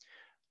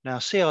 Now,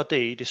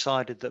 CRD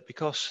decided that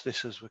because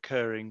this is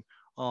occurring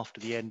after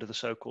the end of the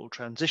so-called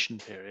transition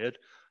period,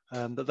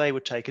 that they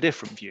would take a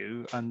different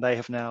view, and they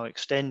have now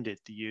extended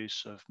the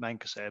use of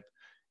mancozeb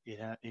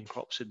in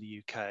crops in the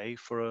UK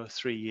for a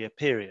 3-year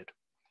period.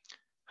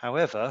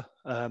 However,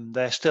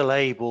 they're still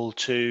able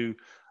to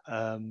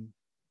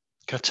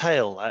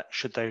curtail that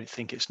should they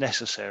think it's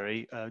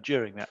necessary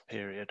during that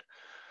period.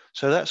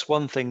 So that's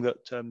one thing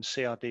that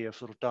CRD have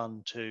sort of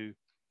done to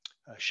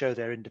show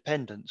their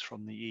independence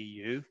from the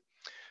EU.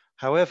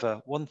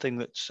 However, one thing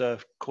that's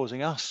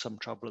causing us some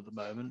trouble at the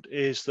moment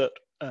is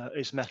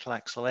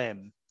metalaxyl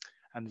M,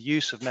 and the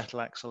use of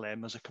metalaxyl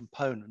M as a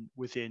component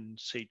within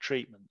seed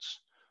treatments.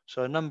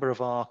 So a number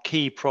of our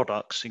key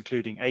products,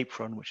 including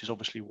Apron, which is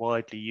obviously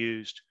widely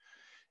used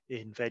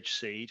in veg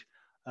seed,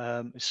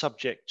 is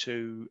subject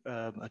to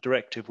a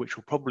directive which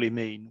will probably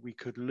mean we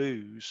could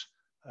lose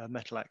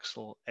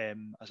metalaxyl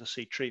M as a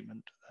seed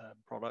treatment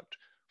product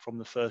from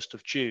the 1st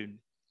of June.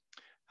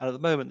 And at the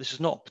moment, this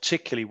is not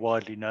particularly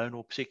widely known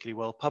or particularly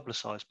well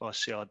publicised by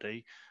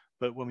CRD,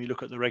 but when we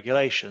look at the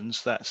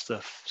regulations, that's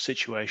the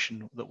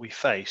situation that we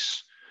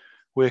face.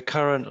 We're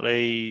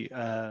currently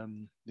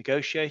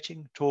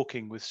negotiating,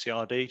 talking with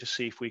CRD to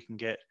see if we can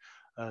get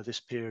this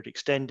period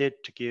extended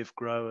to give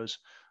growers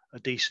a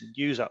decent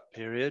use-up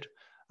period,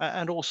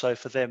 and also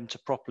for them to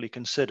properly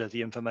consider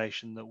the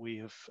information that we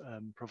have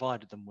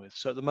provided them with.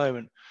 So at the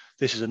moment,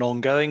 this is an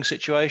ongoing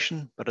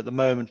situation, but at the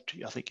moment,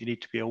 I think you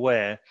need to be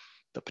aware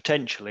that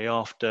potentially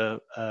after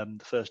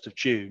the 1st of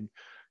June,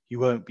 you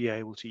won't be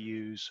able to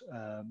use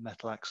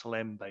metalaxyl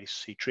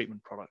M-based seed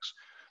treatment products.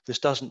 This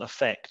doesn't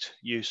affect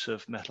use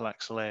of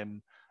metalaxyl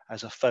M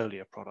as a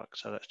foliar product,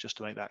 so that's just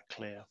to make that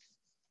clear.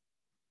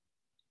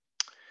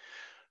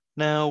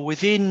 Now,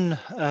 within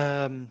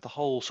the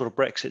whole sort of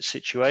Brexit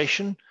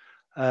situation,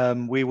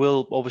 we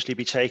will obviously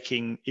be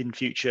taking in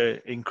future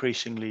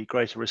increasingly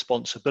greater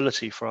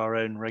responsibility for our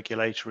own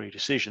regulatory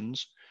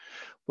decisions.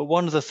 But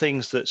one of the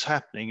things that's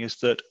happening is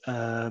that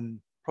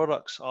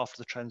products after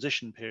the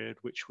transition period,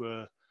 which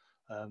were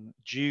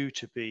due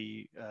to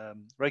be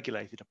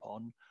regulated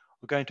upon,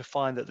 we're going to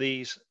find that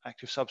these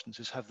active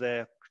substances have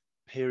their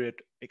period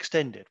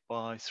extended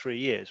by 3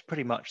 years,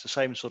 pretty much the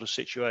same sort of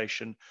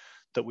situation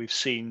that we've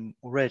seen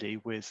already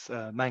with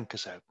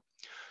mancozeb.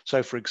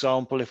 So for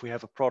example, if we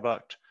have a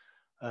product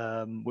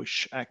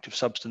which active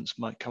substance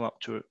might come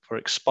up to for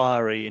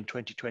expiry in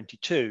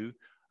 2022,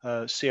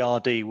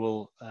 CRD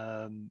will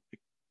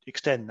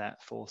extend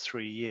that for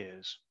 3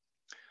 years.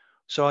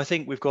 So I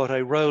think we've got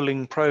a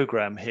rolling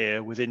program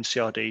here within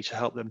CRD to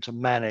help them to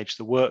manage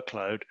the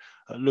workload,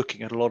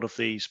 looking at a lot of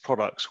these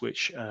products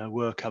which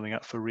were coming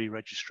up for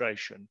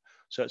re-registration.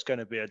 So it's going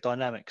to be a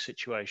dynamic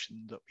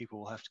situation that people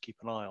will have to keep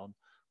an eye on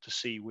to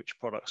see which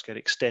products get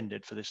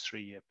extended for this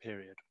 3-year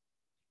period.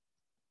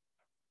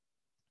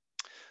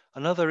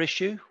 Another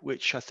issue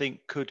which I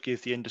think could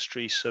give the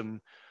industry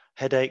some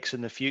headaches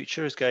in the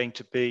future is going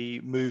to be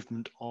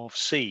movement of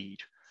seed,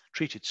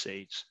 treated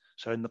seeds.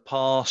 So in the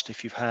past,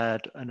 if you've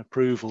had an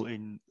approval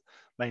in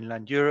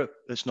mainland Europe,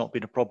 there's not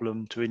been a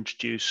problem to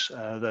introduce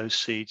those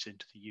seeds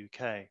into the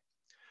UK.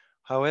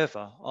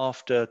 However,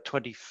 after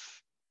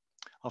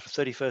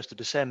 31st of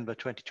December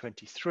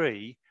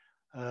 2023,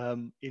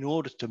 in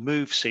order to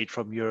move seed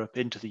from Europe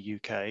into the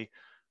UK,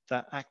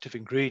 that active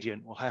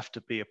ingredient will have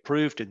to be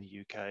approved in the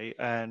UK,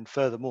 and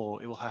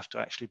furthermore, it will have to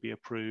actually be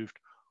approved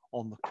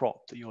on the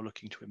crop that you're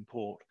looking to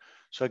import.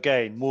 So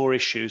again, more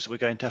issues that we're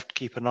going to have to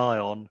keep an eye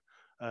on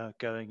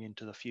going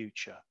into the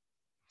future,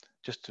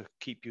 just to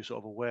keep you sort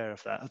of aware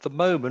of that. At the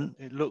moment,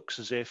 it looks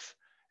as if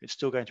it's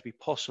still going to be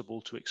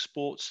possible to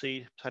export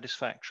seed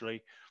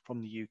satisfactorily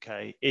from the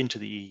UK into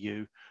the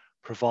EU,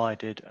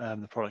 provided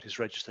the product is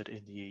registered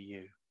in the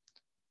EU.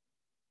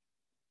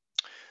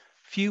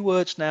 Few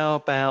words now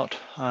about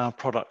our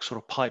product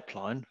sort of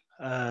pipeline.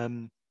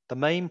 The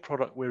main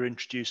product we're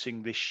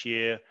introducing this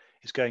year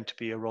is going to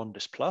be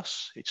Arondis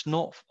Plus. It's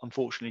not,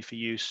 unfortunately, for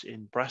use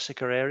in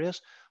brassica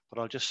areas, but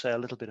I'll just say a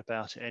little bit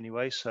about it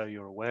anyway, so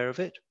you're aware of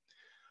it.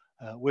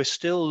 We're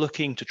still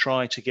looking to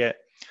try to get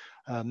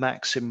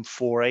Maxim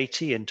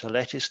 480 into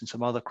lettuce and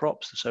some other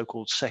crops, the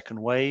so-called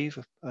second wave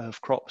of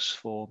crops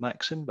for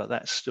Maxim, but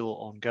that's still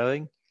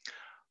ongoing.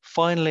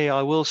 Finally,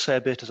 I will say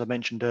a bit, as I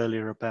mentioned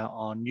earlier, about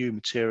our new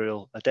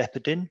material,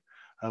 adepidin,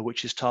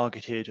 which is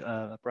targeted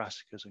at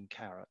brassicas and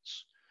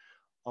carrots.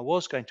 I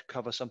was going to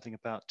cover something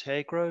about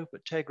Tegro,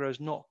 but Tegro is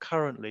not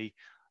currently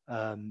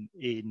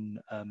in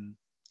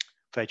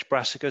veg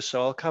brassicas,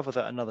 so I'll cover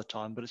that another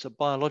time, but it's a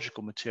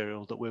biological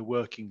material that we're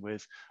working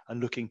with and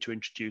looking to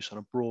introduce on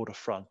a broader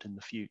front in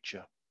the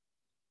future.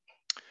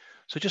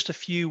 So just a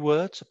few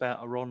words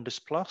about Arondis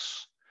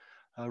Plus.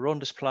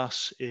 Arondis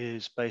Plus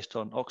is based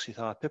on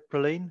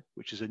oxythiopiprolene,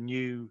 which is a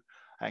new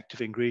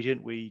active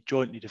ingredient we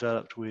jointly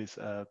developed with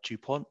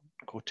DuPont,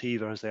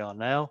 Corteva as they are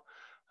now,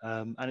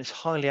 and it's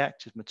highly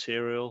active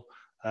material,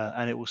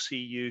 and it will see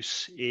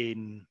use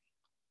in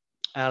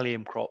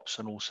allium crops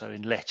and also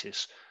in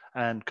lettuce.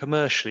 And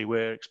commercially,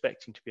 we're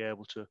expecting to be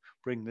able to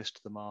bring this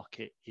to the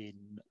market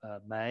in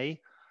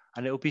May,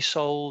 and it will be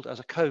sold as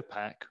a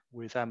co-pack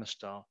with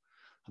Amistar.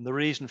 And the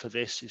reason for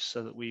this is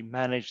so that we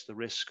manage the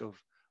risk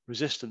of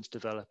resistance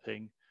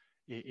developing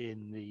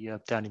in the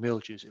downy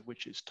mildews,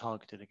 which it's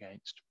targeted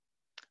against.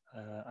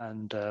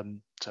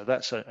 So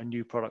that's a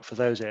new product for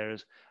those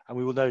areas, and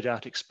we will no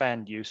doubt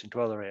expand use into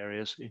other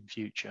areas in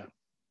future.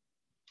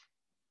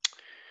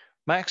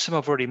 Maxim,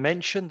 I've already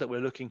mentioned that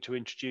we're looking to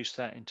introduce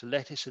that into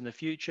lettuce in the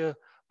future,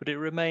 but it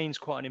remains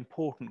quite an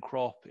important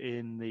crop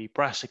in the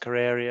brassica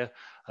area.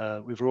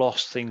 We've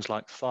lost things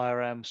like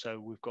thiram, so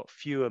we've got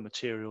fewer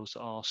materials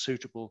that are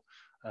suitable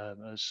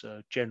as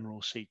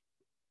general seed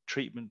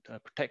treatment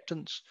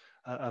protectants,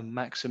 and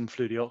Maxim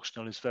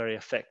fludioxonil is very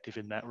effective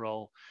in that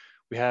role.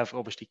 We have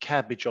obviously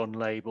cabbage on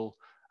label,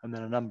 and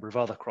then a number of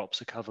other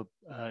crops are covered,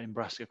 in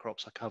brassica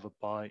crops are covered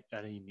by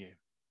an EMU.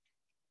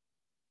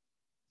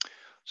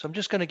 So I'm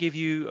just going to give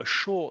you a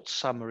short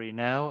summary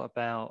now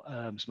about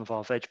some of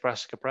our veg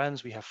brassica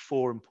brands. We have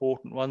 4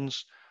 important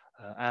ones,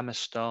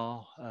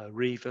 Amistar,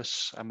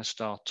 Rivus,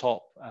 Amistar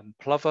Top and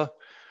Plover,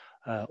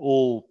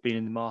 all been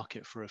in the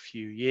market for a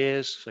few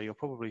years, so you're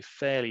probably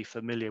fairly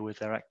familiar with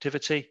their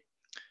activity.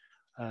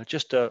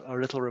 Just a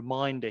little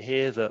reminder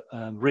here that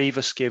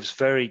Rivus gives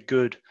very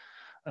good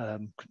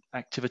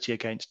activity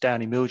against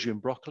downy mildew in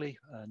broccoli.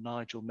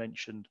 Nigel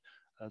mentioned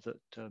that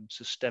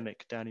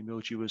systemic downy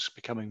mildew was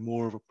becoming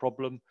more of a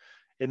problem.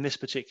 In this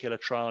particular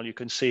trial, you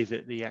can see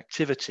that the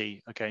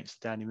activity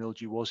against the downy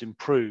mildew was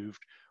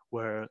improved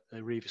where the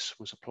Rivus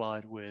was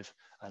applied with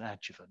an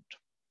adjuvant.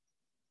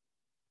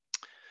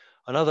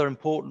 Another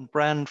important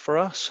brand for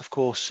us, of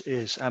course,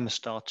 is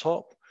Amistar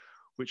Top,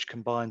 which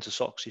combines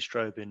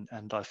azoxystrobin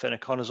and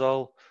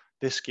difenoconazole.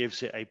 This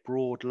gives it a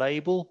broad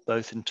label,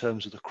 both in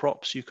terms of the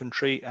crops you can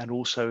treat and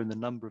also in the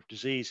number of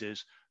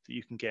diseases that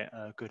you can get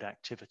good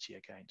activity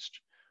against.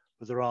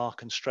 But there are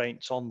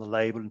constraints on the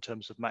label in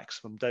terms of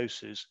maximum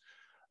doses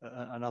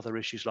and other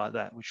issues like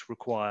that, which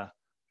require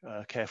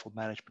careful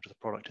management of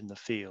the product in the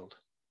field.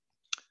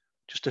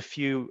 Just a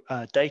few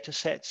data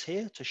sets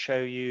here to show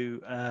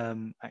you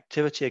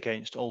activity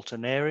against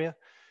Alternaria.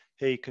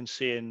 Here you can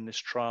see in this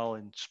trial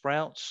in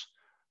sprouts,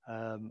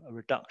 a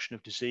reduction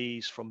of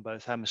disease from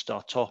both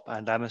Amistar Top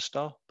and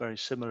Amistar, very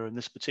similar in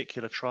this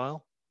particular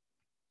trial.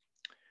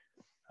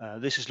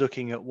 This is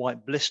looking at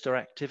white blister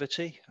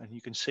activity, and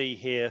you can see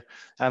here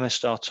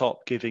Amistar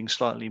Top giving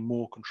slightly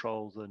more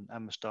control than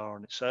Amistar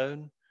on its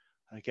own.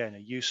 Again, a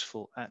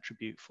useful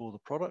attribute for the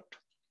product.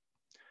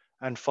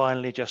 And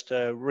finally, just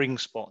ring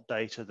spot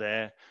data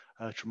there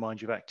to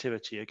remind you of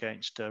activity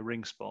against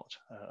ring spot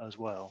as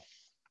well.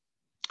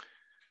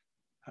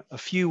 A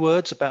few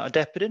words about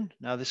adepidin.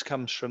 Now, this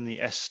comes from the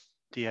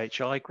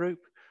SDHI group.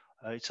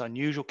 It's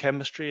unusual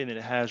chemistry, and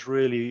it has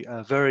really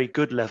a very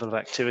good level of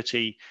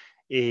activity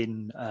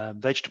in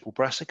vegetable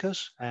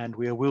brassicas, and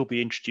we will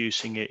be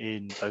introducing it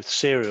in both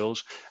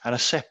cereals and a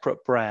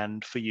separate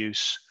brand for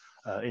use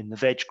in the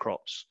veg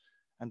crops.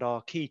 And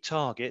our key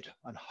target,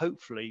 and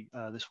hopefully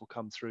this will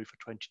come through for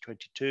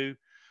 2022,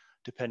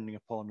 depending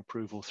upon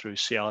approval through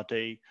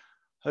CRD,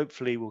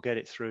 hopefully we'll get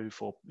it through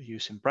for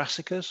use in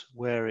brassicas,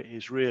 where it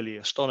is really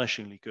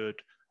astonishingly good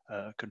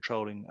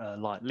controlling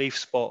light leaf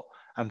spot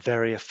and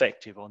very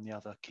effective on the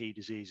other key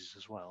diseases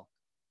as well.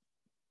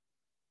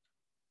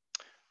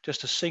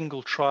 Just a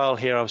single trial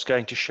here I was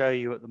going to show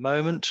you at the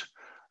moment.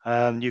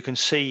 You can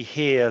see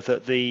here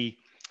that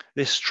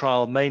this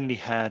trial mainly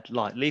had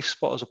light leaf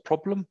spot as a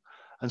problem,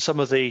 and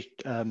some of the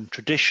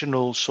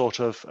traditional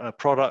sort of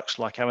products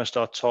like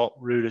Amistar Top,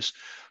 Rudis,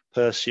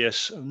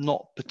 Perseus,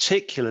 not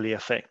particularly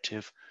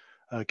effective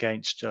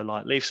against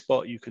light leaf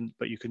spot.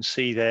 But you can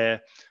see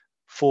there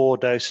 4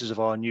 doses of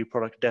our new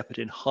product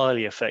adepidin,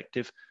 highly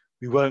effective.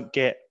 We won't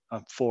get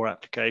 4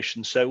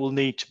 applications, so it will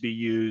need to be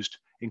used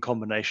in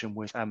combination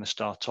with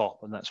Amistar Top,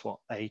 and that's what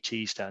AT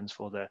stands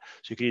for there.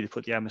 So you can either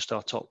put the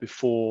Amistar Top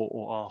before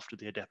or after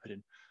the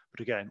adepidin.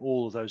 But again,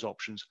 all of those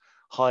options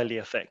highly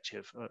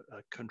effective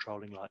at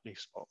controlling light leaf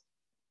spot.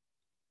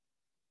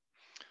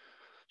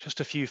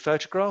 Just a few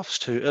photographs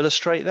to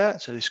illustrate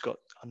that. So this got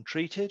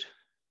untreated.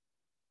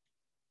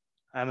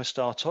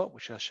 Amistar Top,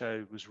 which I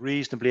showed was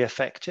reasonably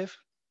effective.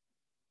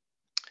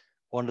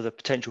 One of the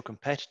potential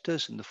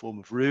competitors in the form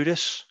of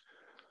Rudis.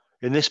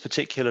 In this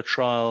particular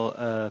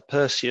trial,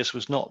 Perseus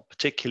was not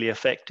particularly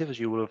effective, as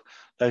you will have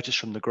noticed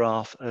from the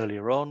graph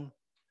earlier on,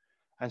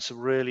 and some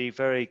really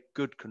very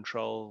good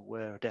control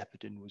where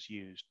adepidine was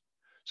used.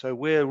 So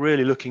we're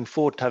really looking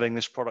forward to having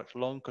this product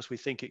along, because we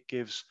think it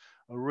gives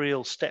a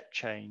real step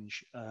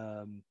change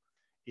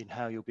in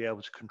how you'll be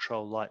able to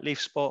control light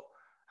leaf spot.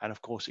 And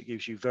of course, it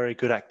gives you very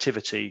good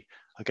activity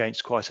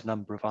against quite a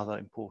number of other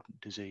important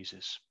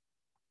diseases.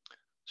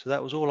 So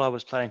that was all I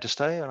was planning to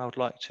say, and I would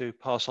like to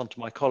pass on to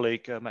my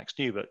colleague, Max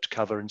Newbert, to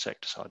cover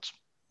insecticides.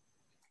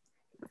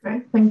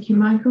 Great, thank you,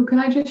 Michael. Can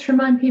I just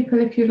remind people,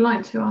 if you'd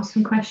like to ask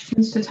some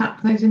questions, to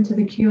tap those into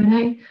the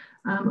Q&A,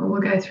 and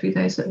we'll go through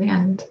those at the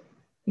end.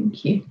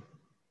 Thank you.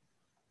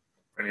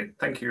 Brilliant.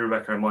 Thank you,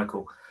 Rebecca and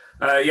Michael.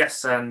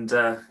 Yes, and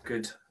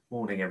good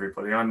morning,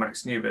 everybody. I'm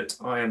Max Newbert.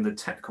 I am the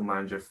technical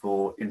manager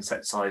for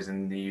insecticides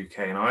in the UK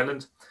and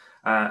Ireland.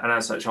 And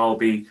as such, I'll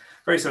be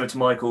very similar to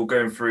Michael,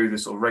 going through the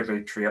sort of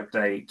regulatory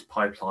update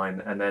pipeline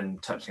and then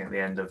touching at the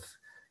end of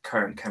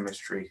current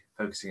chemistry,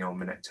 focusing on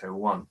Minecto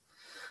 1.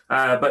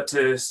 But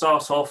to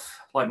start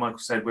off, like Michael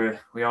said,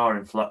 we are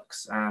in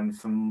flux, and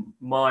from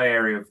my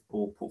area of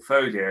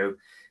portfolio,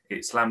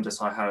 it's lambda,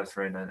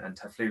 cyhalothrin, and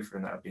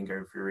tefluthrin that have been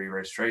going through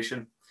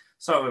re-registration.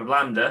 So with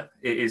lambda,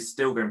 it is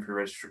still going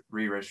through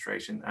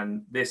re-registration,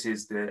 and this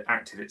is the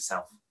active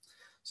itself.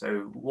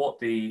 So what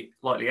the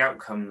likely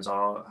outcomes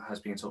are has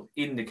been sort of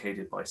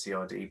indicated by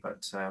CRD,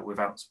 but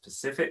without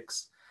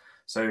specifics.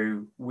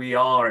 So we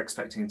are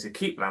expecting to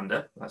keep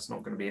lambda. That's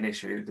not going to be an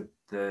issue.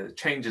 The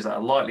changes that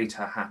are likely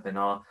to happen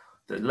are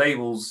the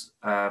labels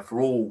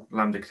for all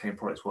lambda-containing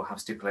products will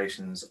have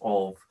stipulations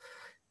of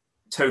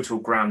total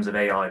grams of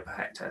AI per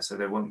hectare. So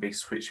there won't be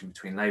switching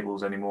between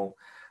labels anymore.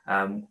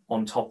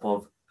 On top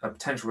of a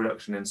potential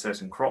reduction in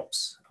certain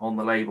crops on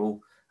the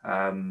label,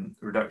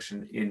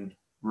 reduction in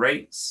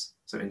rates,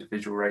 so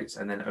individual rates,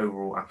 and then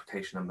overall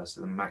application number,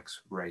 so the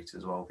max rate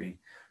as well be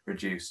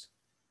reduced.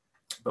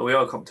 But we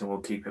are confident we'll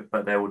keep it,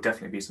 but there will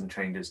definitely be some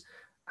changes.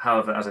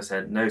 However, as I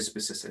said, no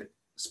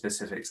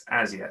specifics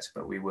as yet,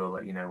 but we will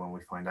let you know when we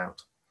find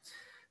out.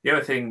 The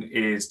other thing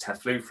is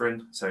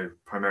tefluthrin, so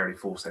primarily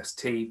Force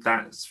ST.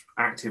 That's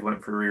active,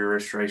 went through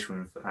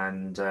re-registration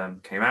and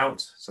came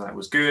out, so that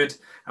was good.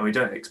 And we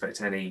don't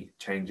expect any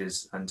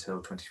changes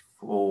until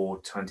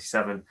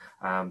 24-27,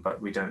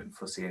 but we don't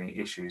foresee any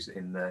issues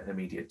in the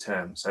immediate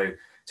term. So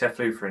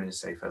tefluthrin is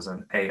safe as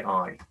an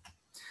AI.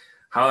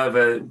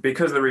 However,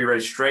 because of the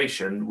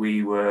re-registration,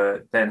 we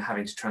were then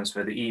having to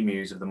transfer the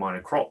emus of the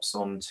minor crops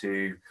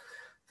onto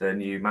the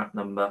new map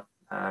number.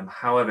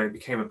 However, it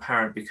became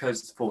apparent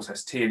because the Force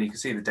ST, and you can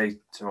see the data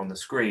on the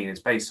screen, is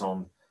based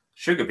on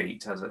sugar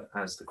beet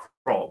as the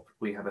crop.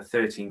 We have a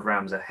 13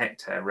 grams a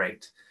hectare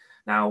rate.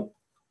 Now,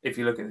 if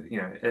you look at,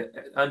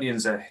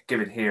 onions are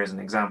given here as an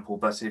example,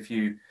 but if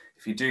you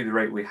do the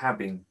rate we have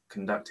been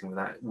conducting with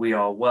that, we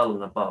are well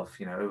and above,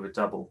 over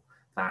double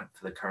that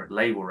for the current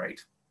label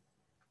rate.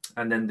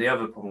 And then the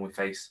other problem we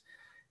face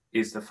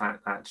is the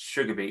fact that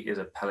sugar beet is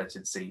a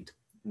pelleted seed.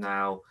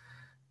 Now,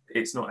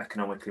 it's not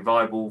economically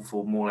viable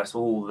for more or less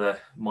all the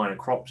minor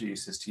crop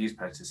users to use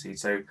pelleted seed.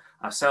 So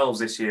ourselves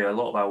this year, a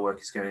lot of our work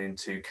is going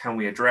into, can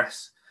we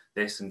address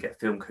this and get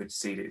film coated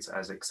seed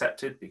as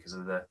accepted because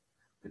of the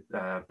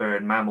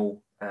bird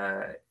mammal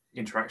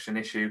interaction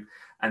issue?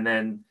 And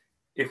then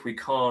if we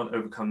can't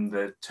overcome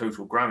the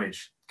total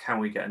grammage, can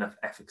we get enough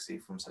efficacy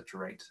from such a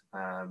rate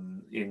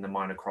in the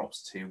minor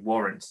crops to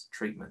warrant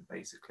treatment,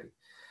 basically?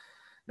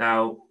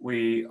 Now,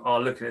 we are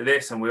looking at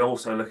this, and we're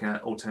also looking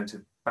at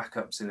alternative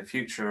backups in the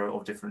future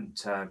of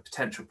different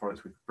potential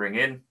products we could bring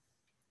in.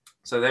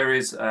 So there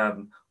is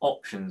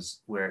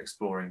options we're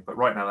exploring, but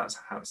right now that's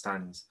how it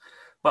stands.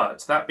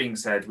 But that being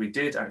said, we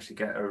did actually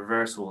get a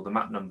reversal of the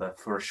map number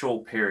for a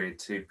short period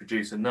to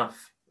produce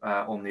enough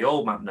on the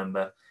old map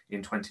number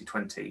in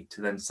 2020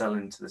 to then sell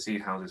into the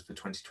seed houses for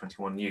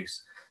 2021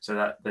 use, so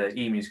that the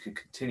emus could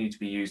continue to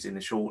be used in the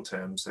short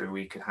term, so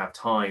we could have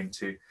time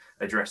to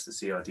address the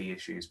CRD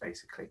issues,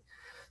 basically.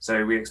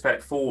 So we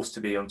expect Force to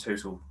be on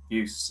total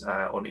use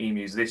on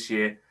emus this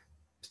year,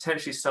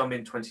 potentially some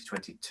in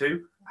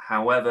 2022.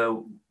 However,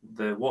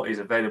 what is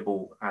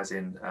available as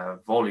in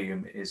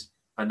volume is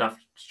enough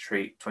to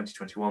treat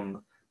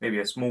 2021, maybe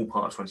a small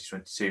part of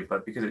 2022,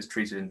 but because it's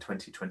treated in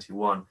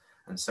 2021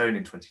 and sown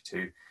in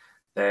 22,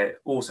 there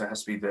also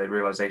has to be the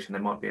realization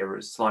there might be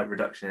a slight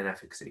reduction in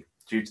efficacy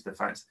due to the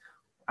fact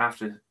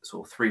after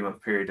sort of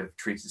 3-month period of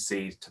treated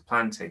seed to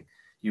planting,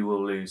 you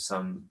will lose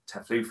some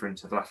tefluthrin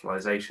to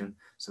volatilization,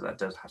 so that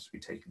does have to be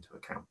taken into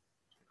account.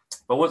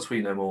 But once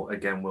we know more,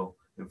 again, we'll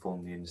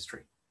inform the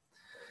industry.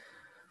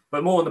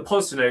 But more on the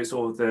positive notes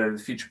or the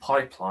future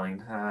pipeline,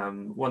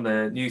 one of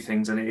the new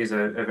things, and it is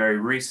a very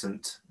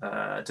recent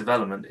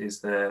development, is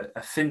the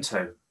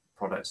Affinto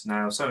product.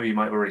 Now, some of you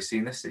might have already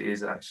seen this. It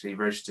is actually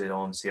registered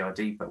on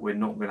CRD, but we're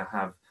not going to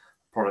have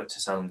a product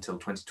to sell until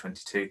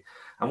 2022.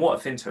 And what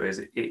Affinto is,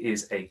 it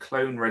is a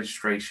clone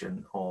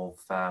registration of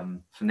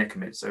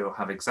flunicimid. So it'll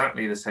have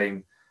exactly the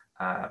same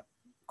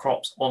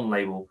crops on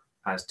label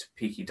as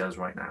Topeki does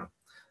right now.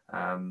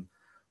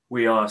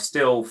 We are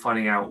still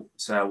finding out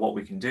what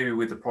we can do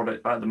with the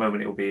product, but at the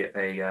moment it will be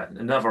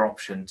another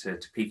option to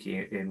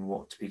Topeki in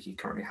what Topeki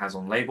currently has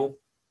on label.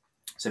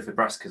 So for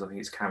brassicas, I think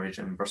it's cabbage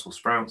and Brussels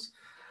sprouts.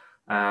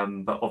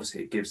 But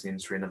obviously it gives the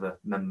industry another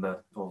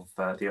member of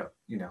the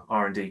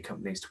R&D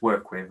companies to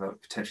work with,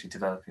 potentially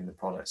developing the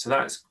product. So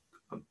that's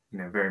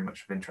very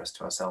much of interest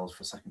to ourselves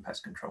for sucking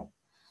pest control.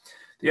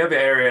 The other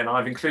area, and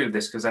I've included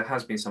this because there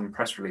has been some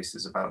press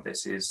releases about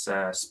this, is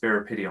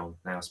Spiripidion.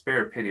 Now,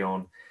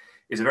 Spiripidion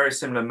is a very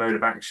similar mode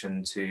of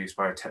action to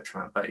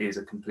Spirotetramat, but is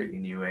a completely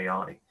new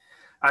AI.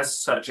 As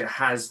such, it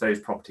has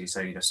those properties,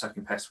 so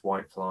sucking pest,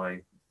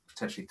 whitefly,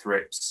 potentially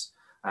thrips,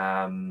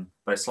 but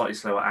it's slightly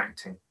slower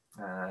acting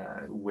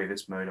with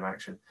its mode of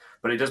action.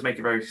 But it does make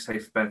it very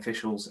safe for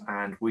beneficials,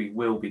 and we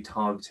will be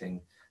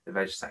targeting the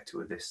veg sector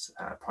with this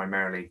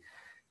primarily.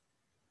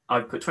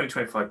 I've put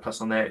 2025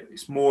 plus on there.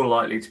 It's more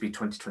likely to be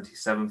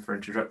 2027 for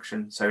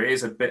introduction. So it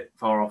is a bit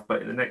far off,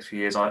 but in the next few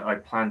years, I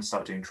plan to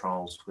start doing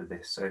trials with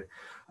this. So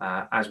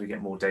as we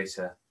get more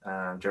data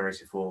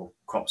generated for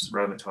crops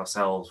relevant to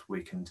ourselves,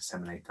 we can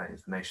disseminate that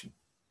information.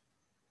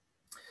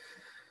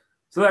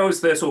 So that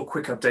was the sort of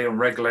quick update on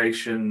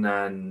regulation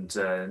and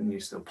new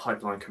sort of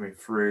pipeline coming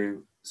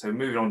through. So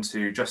moving on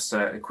to just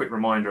a quick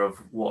reminder of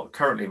what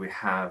currently we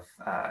have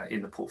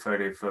in the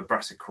portfolio for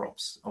brassica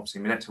crops.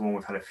 Obviously, Minetto 1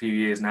 we've had a few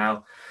years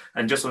now,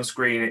 and just on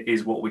screen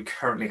is what we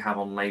currently have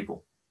on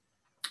label.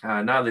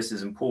 Now this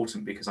is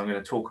important because I'm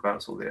going to talk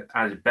about sort of the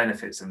added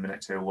benefits of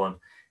Minetto 1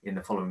 in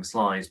the following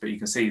slides, but you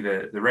can see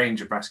the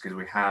range of brassicas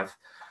we have.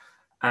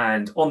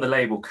 And on the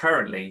label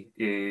currently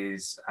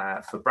is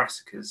for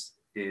brassicas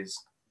is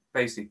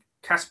basically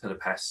caterpillar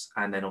pests,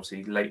 and then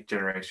obviously late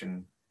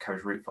generation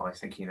cabbage root fly,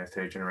 thinking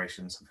third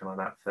generation, something like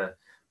that, for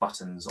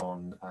buttons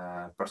on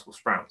Brussels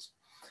sprouts.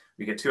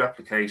 We get 2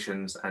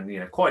 applications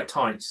and quite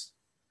tight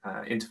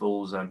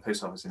intervals and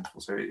post-harvest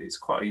intervals, so it's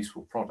quite a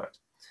useful product.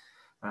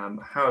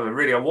 However,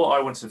 really what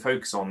I want to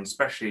focus on,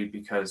 especially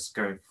because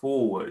going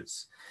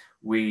forwards,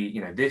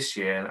 we this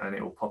year, and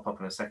it will pop up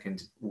in a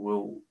second,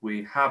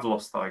 we have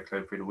lost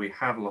thiacloprid, we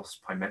have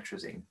lost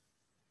pymetrozine.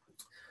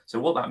 So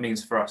what that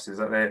means for us is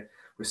that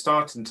we're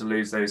starting to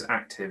lose those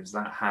actives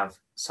that have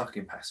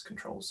sucking pest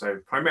control. So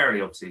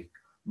primarily, obviously,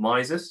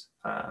 misers,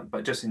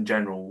 but just in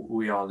general,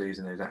 we are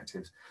losing those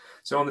actives.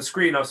 So on the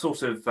screen, I've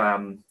sort of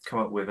come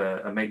up with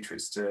a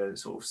matrix to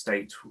sort of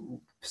state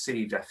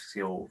perceived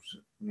efficacy or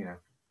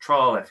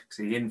trial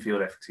efficacy,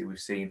 in-field efficacy we've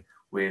seen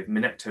with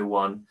Minetto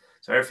 1.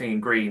 So everything in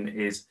green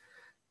is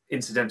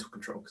incidental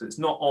control because it's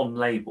not on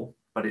label,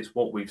 but it's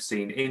what we've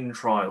seen in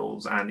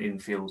trials and in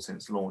field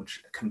since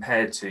launch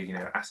compared to,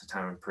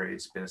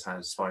 acetamiprid, spinosad,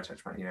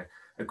 spirotetramat,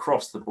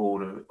 across the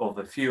board of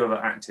a few other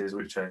actives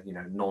which are,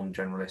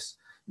 non-generalist,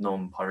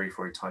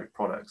 non-pyrethroid type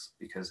products,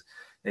 because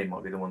they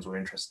might be the ones we're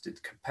interested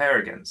to compare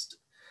against.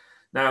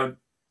 Now,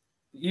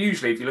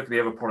 usually if you look at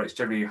the other products,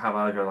 generally you have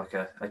either like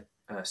a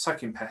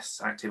sucking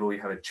pest active or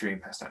you have a chewing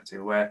pest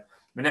active, where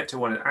Minetto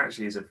 1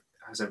 actually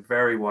has a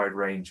very wide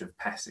range of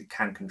pests it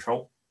can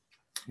control.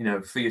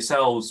 For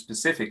yourselves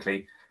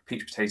specifically,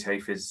 peach potato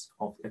aphid is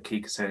a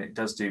key concern. It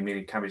does do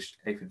mealy cabbage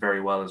aphid very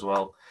well as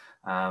well.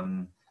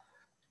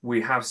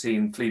 We have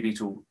seen flea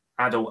beetle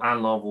adult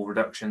and larval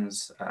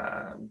reductions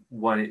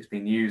when it's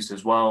been used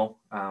as well.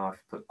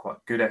 I've put quite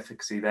good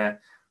efficacy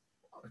there.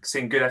 I've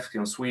seen good efficacy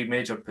on Swede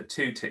midge. I've put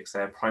 2 ticks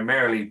there,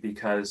 primarily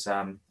because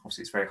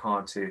obviously it's very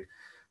hard to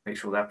make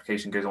sure the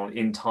application goes on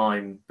in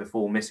time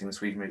before missing the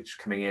Swede midge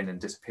coming in and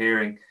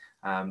disappearing.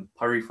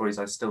 Pyrethroids,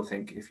 I still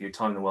think, if you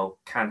time them well,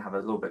 can have a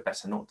little bit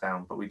better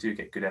knockdown, but we do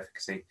get good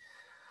efficacy.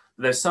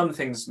 There's some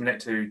things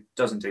Minetto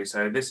doesn't do,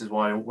 so this is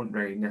why I wouldn't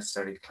really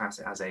necessarily class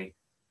it as a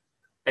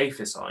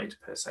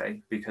aphicide per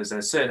se, because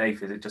there's certain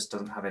aphids it just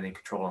doesn't have any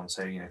control on.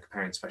 So,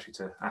 comparing especially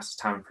to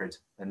acetamiprid,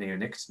 a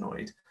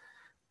neonicotinoid,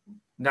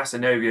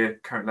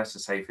 Nasonovia, current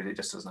lettuce aphid, it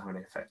just doesn't have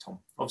any effect on.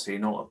 Obviously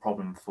not a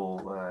problem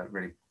for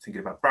really thinking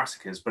about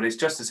brassicas, but it's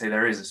just to say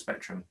there is a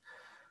spectrum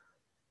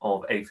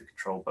of aphid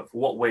control, but for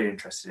what we're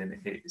interested in,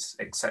 it's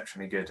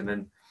exceptionally good. And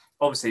then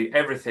obviously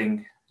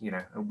everything,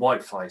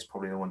 whitefly is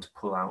probably the one to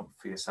pull out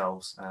for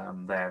yourselves.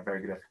 They're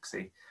very good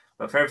efficacy,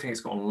 but for everything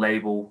it's got on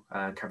label,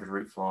 cabbage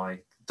root fly,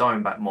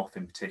 diamondback moth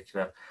in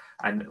particular,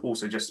 and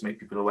also just to make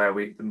people aware,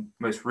 the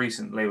most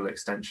recent label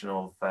extension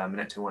of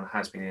Minetto 1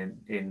 has been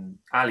in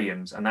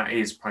alliums, and that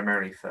is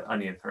primarily for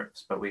onion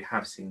thrips, but we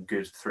have seen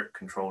good thrip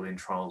control in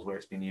trials where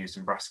it's been used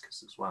in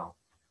brassicas as well.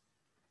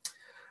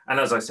 And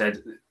as I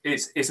said,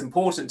 it's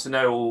important to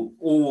know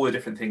all the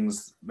different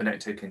things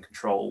Minetto can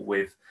control,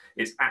 with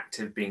its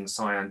active being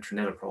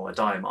cyantraniliprole, a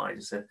diamide.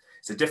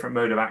 It's a different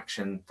mode of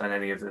action than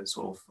any of the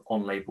sort of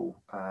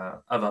on-label,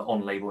 other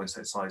on-label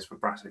insecticides for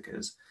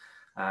brassicas.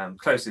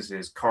 Closest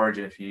is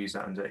Coragen if you use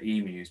that under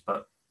emus,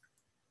 but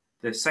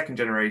the second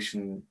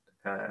generation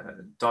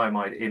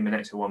diamide in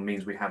Minetto 1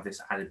 means we have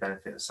this added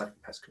benefit of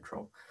sucking pest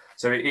control.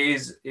 So it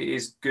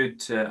is good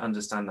to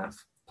understand that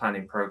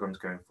planning programs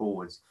going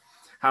forwards.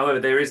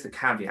 However, there is the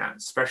caveat,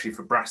 especially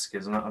for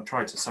brassicas, and I've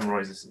tried to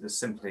summarize this as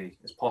simply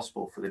as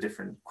possible for the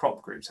different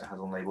crop groups it has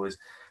on label, is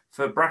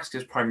For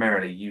brassicas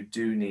primarily, you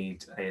do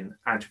need an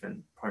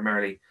adjuvant.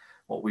 Primarily,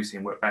 what we've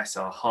seen work best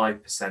are high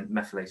percent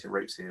methylated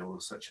rapeseed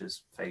oils, such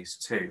as phase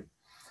 2.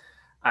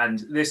 And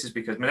this is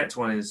because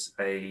Manecta-1 is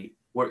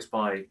works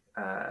by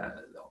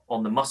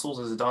on the mussels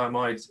as a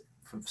diamide,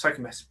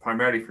 second method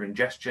primarily for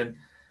ingestion.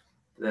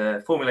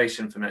 The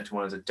formulation for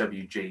Manecta-1 is a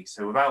WG.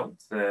 So without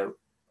the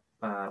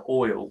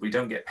oil, we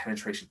don't get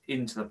penetration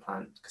into the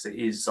plant because it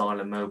is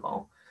xylem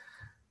mobile.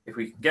 If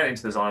we get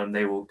into the xylem,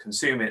 they will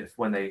consume it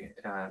when they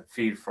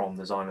feed from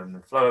the xylem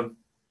and phloem,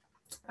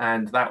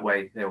 and that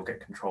way they will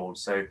get controlled.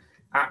 So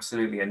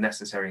absolutely a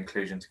necessary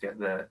inclusion to get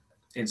the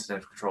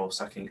incidental control of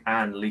sucking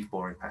and leaf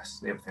boring pests.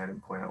 The other thing I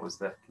didn't point out was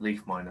the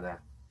leaf miner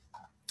there.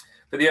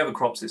 For the other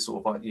crops, it's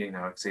sort of, you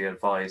know, actually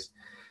advised.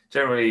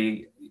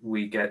 Generally,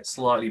 we get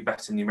slightly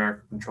better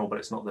numerical control, but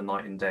it's not the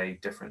night and day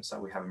difference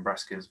that we have in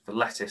brassicas. For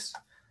lettuce,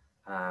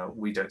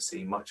 we don't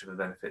see much of a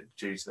benefit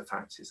due to the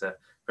fact it's a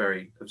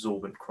very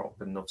absorbent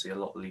crop and obviously a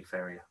lot of leaf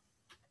area.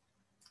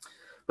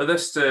 But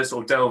just to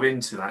sort of delve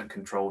into that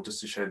control,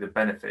 just to show the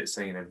benefits.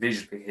 So, you know,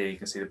 visually here you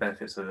can see the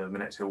benefits of the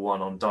Manecta-1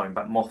 on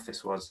diamondback moth.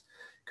 This was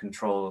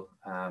control,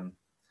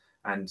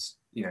 and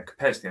you know,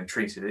 compared to the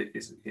untreated, it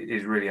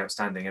is really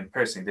outstanding. And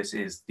personally, this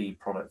is the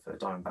product for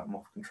diamondback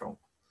moth control.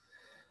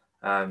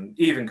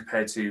 Even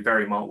compared to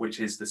Verimark, which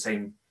is the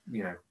same,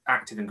 you know,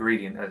 active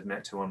ingredient as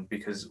Manecta-1,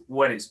 because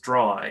when it's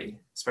dry,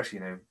 especially,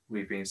 you know,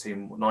 we've been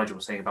seeing what Nigel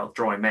was saying about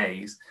dry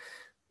maize.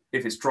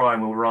 If it's dry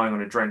and we're relying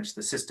on a drench,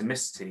 the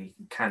systemicity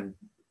can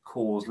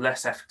cause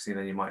less efficacy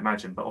than you might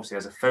imagine. But obviously,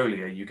 as a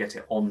foliar, you get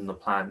it on the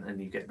plant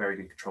and you get very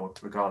good control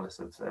regardless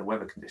of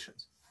weather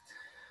conditions.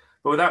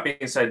 But with that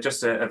being said,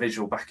 just a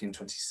visual back in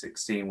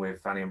 2016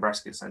 with Valley and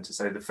Brassica Centre.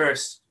 So the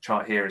first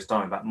chart here is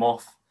diamondback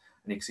moth,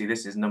 and you can see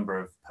this is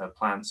number per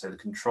plant. So the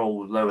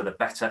control, lower the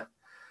better.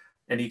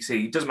 And you can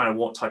see it doesn't matter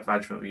what type of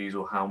adjuvant we use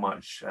or how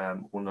much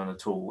or none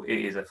at all. It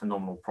is a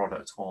phenomenal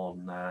product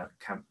on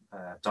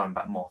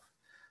diamondback moth,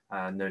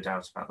 no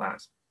doubt about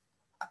that.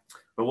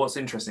 But what's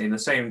interesting, in the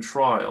same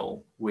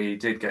trial, we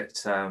did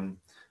get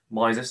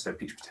mysis, so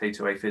peach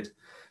potato aphid.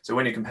 So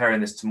when you're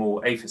comparing this to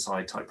more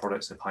aphicide type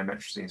products of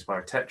pymetrozine,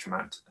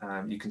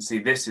 spirotetramat, you can see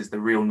this is the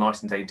real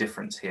night and day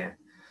difference here,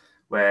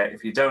 where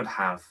if you don't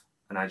have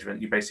an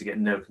adjuvant, you basically get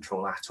no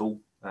control at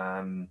all.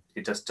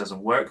 It just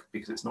doesn't work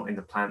because it's not in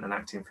the plant and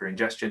acting for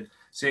ingestion.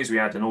 As soon as we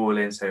add an oil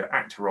in, so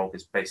Actirob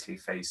is basically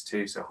phase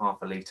 2, so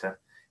half a litre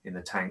in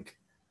the tank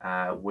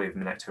with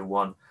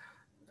Manecta-1.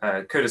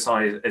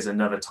 Codicide is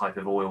another type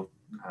of oil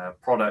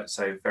product,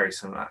 so very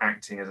similar,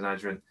 acting as an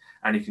adjuvant.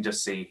 And you can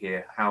just see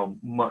here how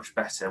much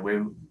better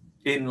we're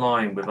in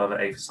line with other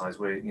aphicides.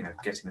 We're, you know,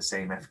 getting the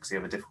same efficacy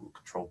of a difficult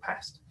control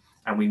pest.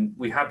 And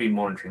we have been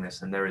monitoring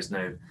this, and there is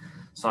no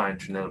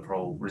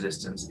cyanotraniliprole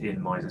resistance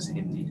in mysis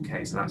in the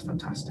UK, so that's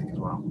fantastic as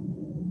well.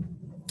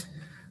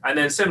 And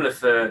then similar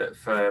for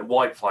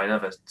whitefly and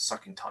other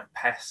sucking type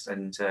pests,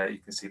 and you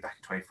can see back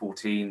in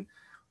 2014,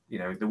 you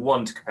know, the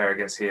one to compare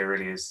against here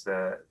really is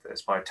the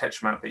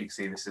spirotetramat, but you can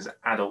see this is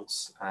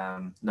adults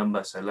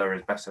number, so lower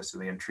is better, so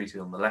the untreated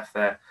on the left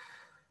there.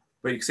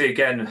 But you can see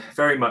again,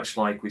 very much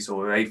like we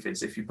saw with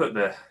aphids, if you put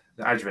the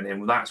adjuvant in,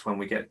 well, that's when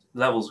we get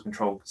levels of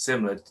control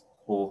similar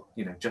or,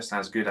 you know, just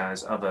as good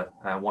as other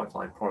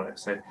whitefly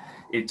products. So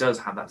it does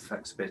have that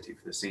flexibility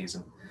for the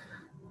season.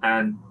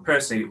 And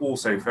personally,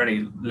 also for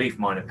any leaf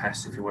miner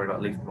pests, if you're worried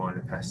about leaf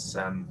miner pests,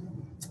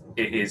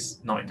 it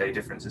is night and day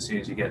difference as soon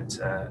as you get,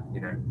 you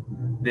know,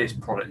 this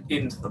product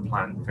into the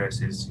plant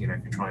versus, you know,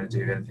 if you're trying to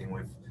do anything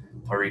with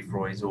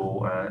pyrethroids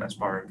or a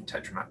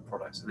spirotetramat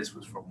product. So this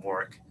was from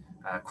Warwick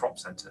Crop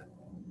Centre.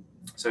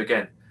 So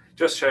again,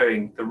 just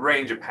showing the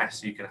range of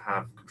pests you can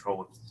have control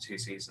with the 2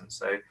 seasons.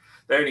 So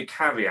the only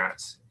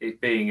caveat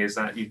it being is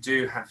that you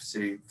do have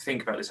to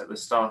think about this at the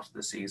start of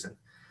the season,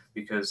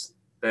 because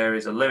there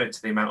is a limit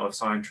to the amount of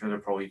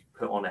cyanotraniliprole you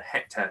can put on a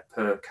hectare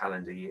per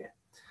calendar year.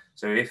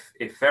 So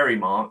if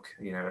Verimark,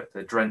 you know,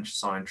 the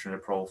drenched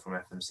cyanotraniliprole from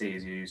FMC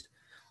is used,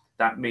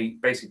 that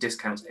basically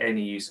discounts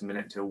any use of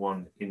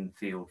Manecta-1 in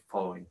field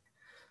following.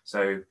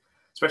 So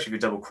especially for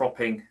double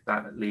cropping,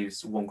 that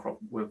leaves one crop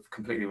with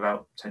completely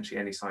without potentially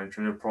any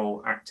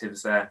cyanotraniliprole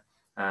actives there.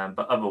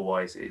 But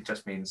otherwise, it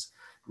just means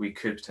we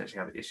could potentially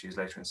have issues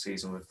later in the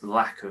season with the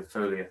lack of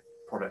foliar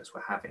products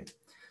we're having.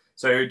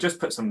 So just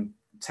put some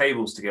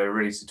tables together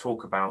really to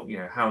talk about, you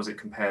know, how does it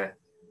compare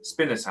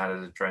spinosad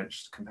as a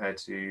drench compared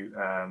to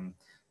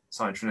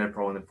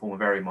cyanotraniliprole in the form of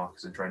Verimark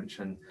as a drench.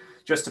 And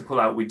just to pull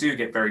out, we do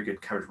get very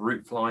good cabbage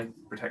root fly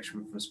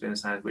protection from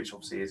spinosad, which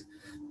obviously is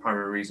the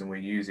primary reason we're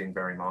using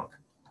Verimark.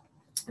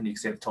 And you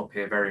can see at the top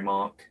here,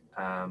 Verimark,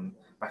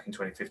 back in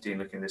 2015,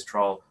 looking at this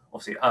trial,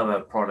 obviously other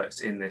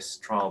products in this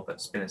trial, but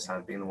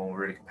spinosad being the one we're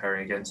really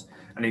comparing against.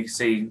 And you can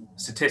see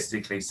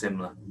statistically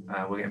similar.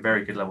 We're getting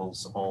very good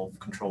levels of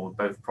control with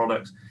both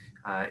products.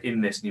 In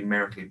this,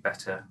 numerically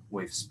better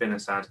with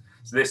spinosad.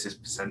 So this is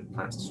percent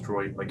plants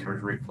destroyed by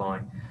cabbage root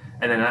fly.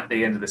 And then at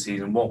the end of the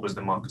season, what was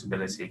the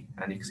marketability?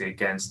 And you can see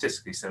again,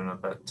 statistically similar,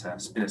 but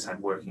spinosad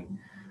working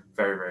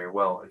very, very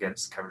well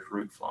against cabbage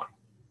root fly.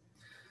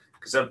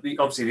 Because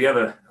obviously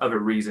the other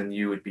reason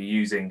you would be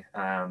using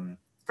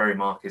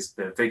Verimark is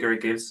the vigor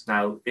it gives.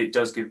 Now, it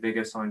does give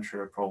vigor.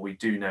 Cyanotriptyl we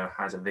do know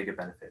has a vigor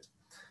benefit.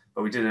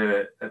 But we did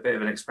a bit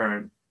of an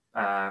experiment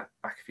back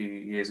a few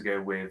years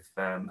ago with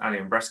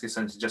Allium Brassica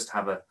Centre just to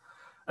have a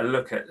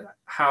look at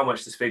how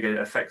much this vigor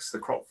affects the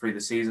crop through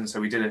the season.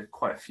 So we did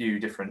quite a few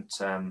different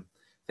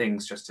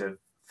things just to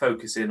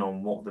focus in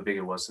on what the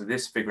vigor was. So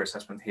this vigor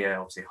assessment here,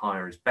 obviously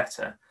higher is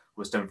better,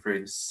 was done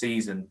through the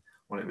season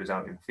when it was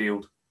out in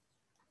field,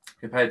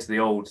 compared to the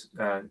old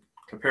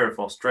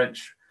chlorpyrifos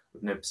drench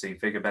with no perceived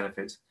vigor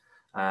benefit.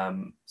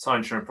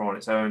 Cyanotriptyl on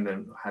its own,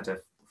 then had a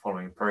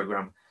following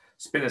program.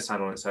 Spinosad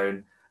on its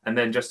own, and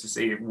then just to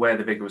see where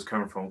the vigor was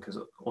coming from, because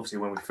obviously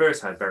when we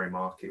first had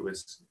Verimark, it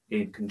was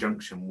in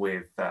conjunction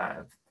with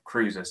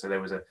Cruiser, so there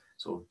was a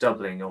sort of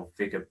doubling of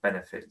vigor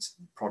benefits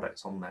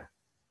products on there.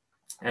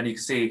 And you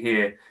can see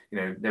here, you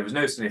know, there was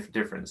no significant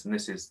difference, and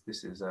this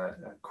is a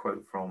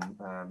quote from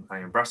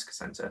Allium Brassica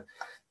Centre.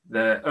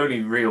 The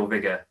only real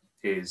vigor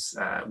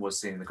was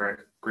seen in the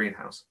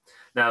greenhouse.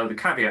 Now the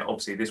caveat,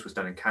 obviously, this was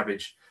done in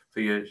cabbage. For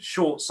your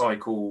short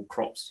cycle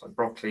crops like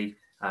broccoli,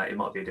 it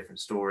might be a different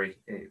story.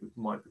 It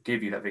might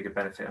give you that vigor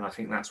benefit, and I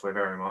think that's where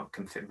Verimark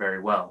can fit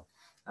very well,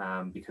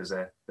 because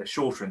they're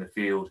shorter in the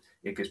field.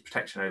 It gives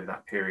protection over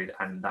that period,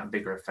 and that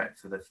vigor effect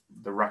for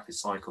the rapid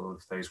cycle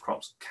of those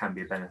crops can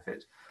be a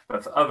benefit.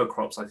 But for other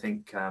crops, I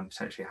think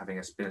potentially having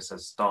a spinosad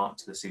start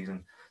to the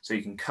season, so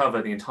you can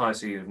cover the entire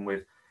season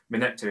with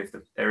Minecto if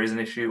there is an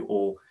issue,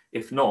 or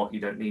if not, you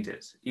don't need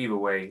it. Either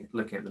way,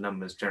 looking at the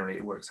numbers, generally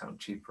it works out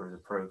cheaper as a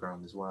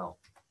program as well.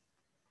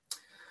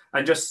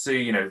 And just to,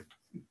 you know,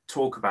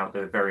 talk about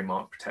the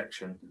Verimark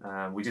protection,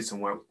 we did some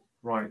work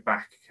right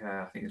back,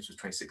 I think this was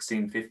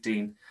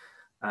 2016-15,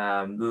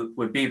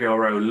 with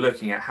BVRO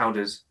looking at how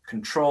does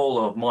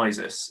control of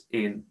mysis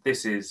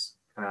this is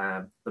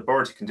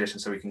laboratory condition,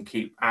 so we can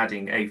keep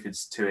adding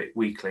aphids to it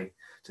weekly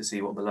to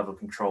see what the level of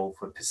control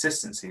for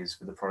persistency is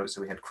for the product.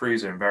 So we had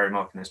Cruiser and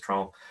Verimark in this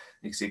trial.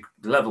 You can see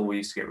the level we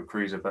used to get with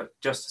Cruiser, but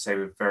just to say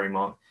with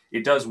Verimark,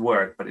 it does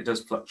work, but it does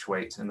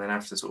fluctuate. And then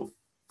after sort of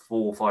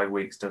 4 or 5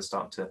 weeks, does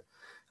start to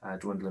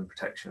dwindle in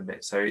protection a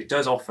bit. So it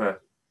does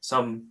offer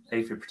some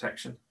aphid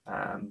protection,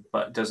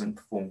 but doesn't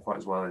perform quite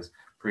as well as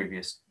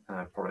previous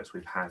products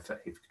we've had for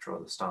aphid control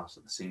at the start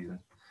of the season.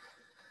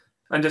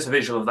 And just a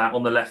visual of that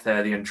on the left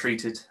there, the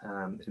untreated.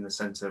 In the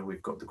center,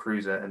 we've got the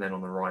Cruiser, and then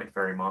on the right,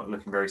 Verimark,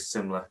 looking very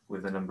similar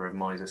with the number of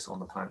mysis on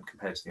the plant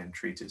compared to the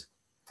untreated.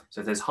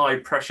 So if there's high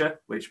pressure,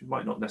 which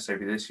might not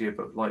necessarily be this year,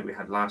 but like we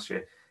had last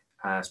year,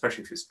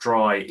 especially if it's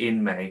dry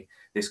in May,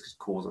 this could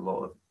cause a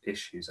lot of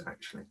issues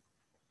actually.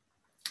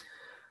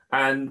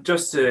 And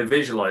just to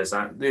visualize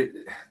that,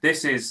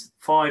 this is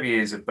 5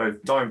 years of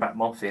both diamondback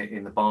moth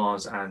in the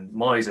bars and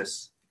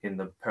mysis in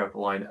the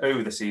purple line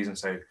over the season.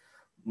 So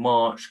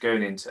March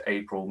going into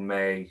April,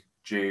 May,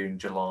 June,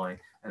 July,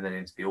 and then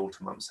into the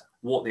autumn months.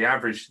 What the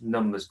average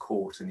numbers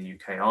caught in the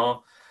UK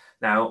are.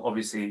 Now,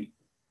 obviously,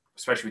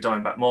 especially with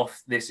diamondback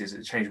moth, this is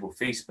a changeable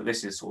feast, but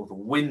this is sort of the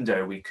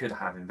window we could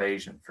have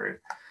invasion through.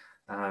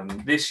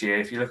 This year,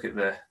 if you look at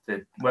the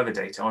weather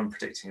data, I'm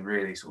predicting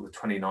really sort of the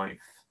 29th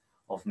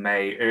of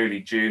May, early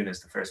June as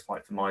the first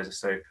flight for mysis.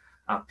 So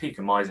our peak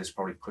of mysis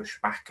probably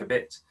pushed back a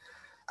bit.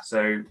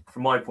 So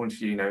from my point of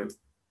view, you know,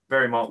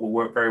 Verimark will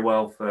work very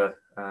well for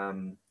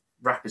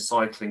rapid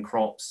cycling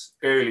crops,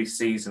 early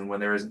season when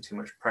there isn't too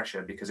much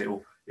pressure, because it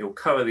will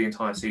cover the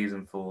entire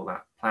season for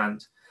that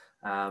plant.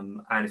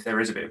 And if there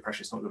is a bit of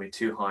pressure, it's not going to be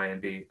too high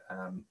and be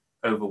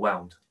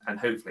overwhelmed. And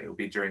hopefully it will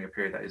be during a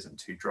period that isn't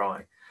too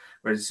dry.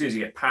 Whereas as soon as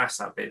you get past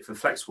that bit, for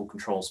flexible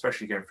control,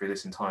 especially going through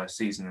this entire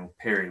seasonal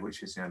period,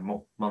 which is, you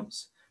know,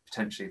 months,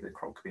 potentially the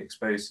crop could be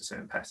exposed to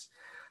certain pests,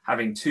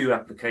 having 2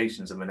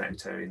 applications of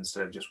Minecto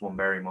instead of just one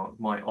Verimark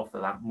might offer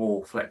that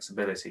more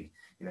flexibility,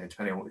 you know,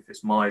 depending on if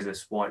it's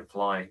mysis,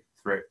 whitefly,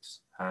 thrips,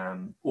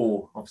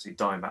 or obviously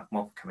diamondback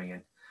moth coming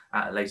in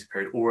at a later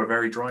period or a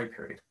very dry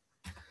period.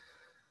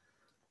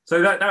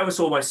 So that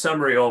was all my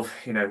summary of,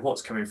 you know,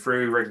 what's coming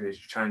through,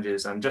 regulatory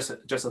challenges, and just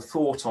a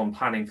thought on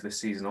planning for the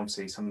season.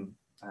 Obviously, some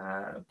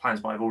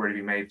plans might have already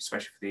been made,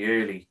 especially for the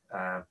early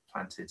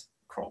planted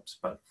crops,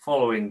 but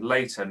following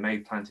later May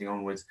planting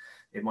onwards,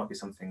 it might be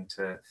something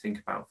to think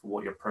about for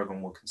what your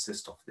program will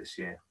consist of this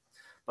year.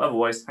 But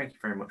otherwise, thank you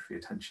very much for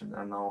your attention,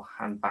 and I'll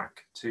hand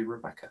back to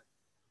Rebecca.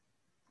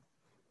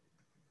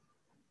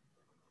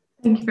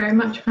 Thank you very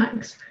much,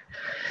 Max.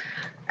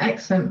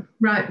 Excellent.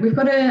 Right, we've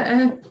got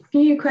a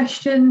few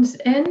questions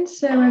in,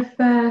 so if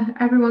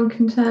everyone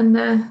can turn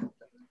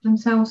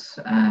themselves,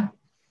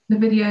 the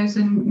videos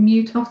and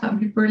mute off, that would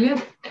be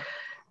brilliant.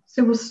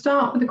 So we'll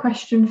start with a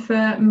question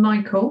for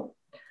Michael.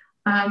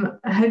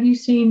 Have you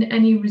seen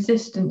any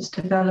resistance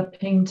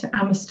developing to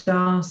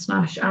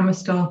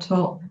Amistar/Amistar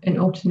top in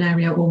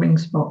Alternaria or ring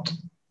spot?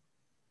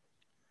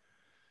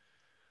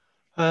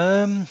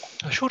 A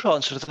short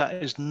answer to that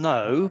is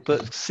no,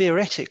 but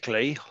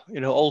theoretically,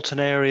 you know,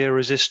 Alternaria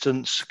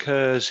resistance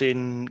occurs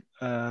in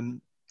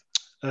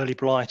early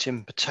blight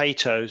in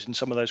potatoes and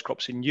some of those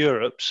crops in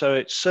Europe, so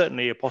it's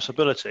certainly a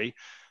possibility.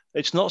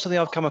 It's not something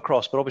I've come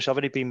across, but obviously I've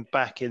only been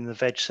back in the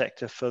veg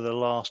sector for the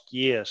last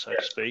year, so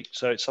to speak,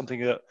 so it's something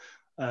that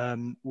I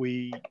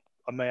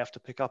may have to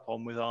pick up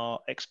on with our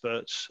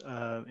experts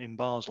in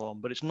Basel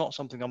on, but it's not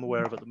something I'm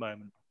aware of at the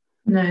moment.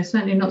 No,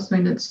 certainly not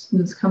something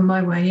that's come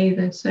my way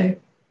either. So,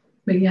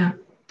 but yeah.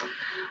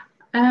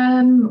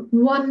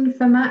 One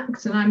for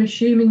Max, and I'm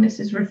assuming this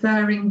is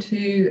referring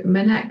to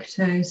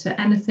Monecto, so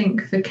anything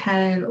for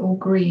kale or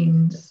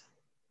greens?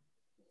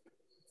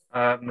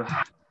 At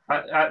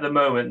the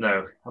moment,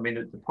 no. I mean,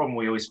 the problem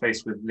we always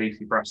face with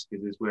leafy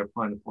brassicas is we're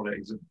applying the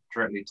product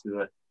directly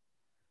to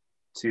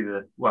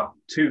the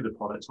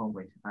product, aren't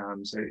we?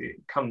 So it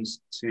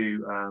comes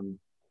to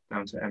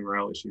down to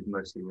MRL issues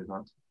mostly with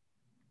that.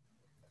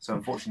 So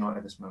unfortunately, not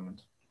at this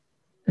moment.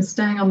 And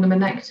staying on the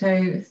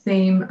Monecto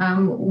theme,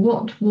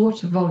 what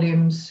water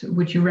volumes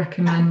would you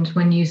recommend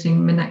when using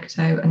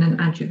Monecto and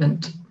an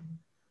adjuvant?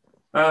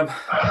 Well,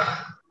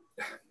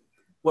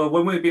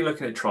 when we've been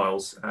looking at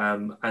trials,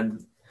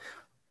 and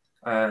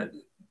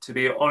to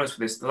be honest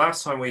with this, the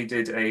last time we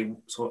did a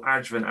sort of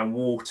adjuvant and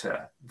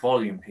water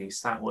volume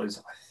piece, that was,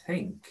 I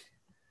think,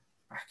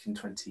 back in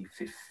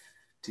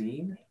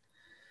 2015.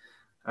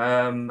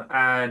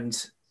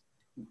 And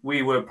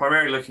we were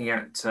primarily looking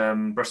at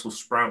Brussels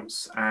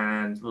sprouts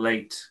and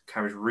late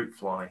cabbage root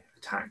fly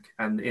attack.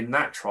 And in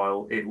that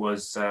trial, it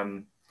was,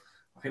 I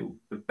think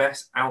the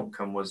best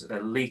outcome was a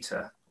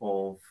litre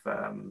of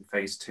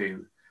phase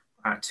 2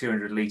 at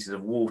 200 litres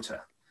of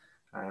water.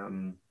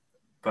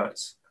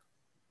 But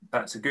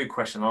that's a good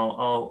question.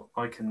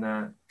 I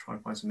can try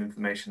and find some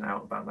information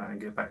out about that and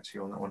get back to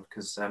you on that one,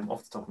 because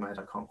off the top of my head,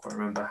 I can't quite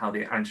remember how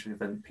the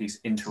adjuvant piece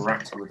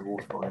interacted with the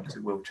water volume, because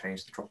it will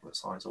change the droplet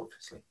size,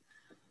 obviously.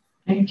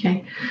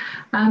 Okay,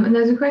 and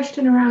there's a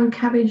question around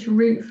cabbage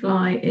root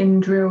fly in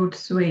drilled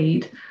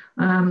swede.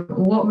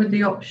 What would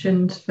the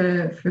options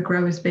for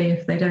growers be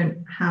if they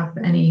don't have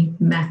any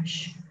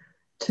mesh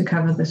to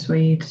cover the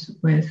swede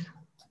with?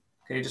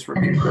 Can you just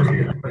repeat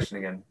the question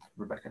again,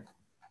 Rebecca?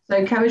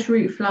 So cabbage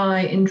root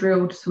fly in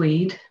drilled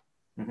swede.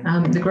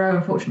 The grower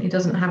unfortunately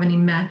doesn't have any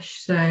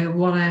mesh. So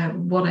what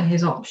are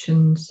his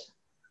options?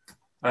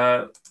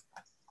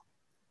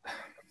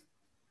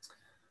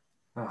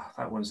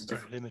 That one's a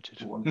different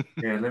limited one.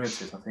 Yeah,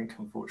 limited, I think,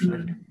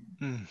 unfortunately.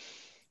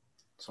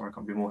 Sorry, I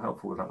can't be more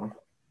helpful with that one.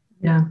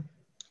 Yeah.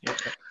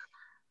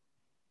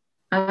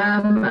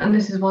 And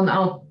this is one that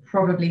I'll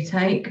probably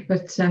take,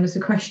 but there's a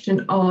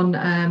question on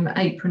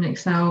Apron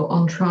Excel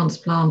on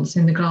transplants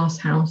in the glass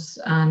house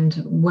and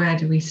where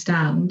do we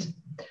stand?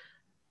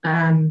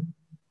 The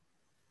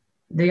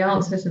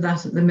answer to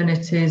that at the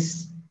minute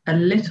is a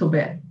little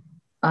bit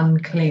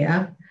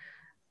unclear,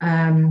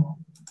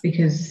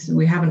 because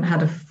we haven't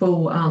had a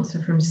full answer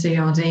from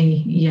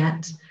CRD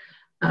yet,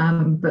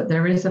 but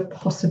there is a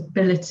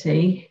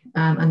possibility,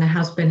 and there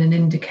has been an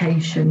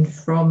indication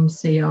from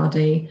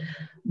CRD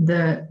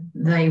that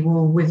they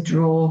will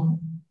withdraw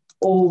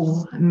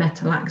all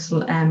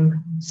metalaxyl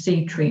M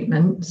seed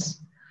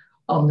treatments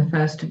on the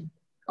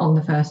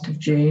 1st of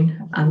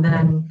June, and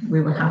then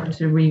we will have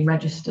to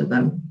re-register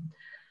them.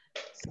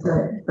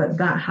 But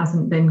that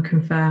hasn't been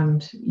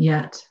confirmed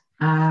yet.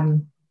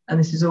 And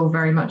this is all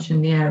very much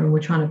in the air, and we're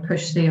trying to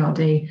push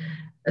CRD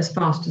as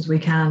fast as we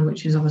can,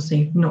 which is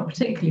obviously not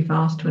particularly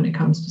fast when it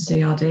comes to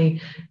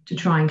CRD, to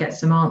try and get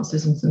some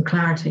answers and some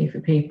clarity for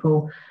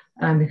people,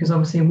 because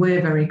obviously we're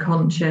very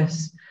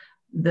conscious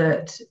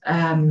that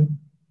that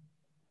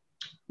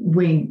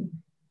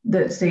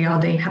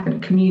CRD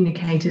haven't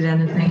communicated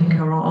anything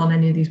or on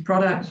any of these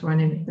products or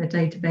any of their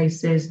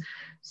databases,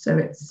 so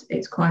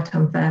it's quite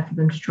unfair for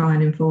them to try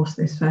and enforce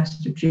this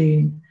 1st of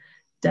June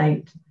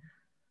date.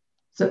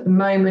 So at the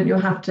moment, you'll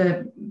have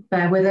to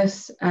bear with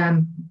us,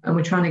 and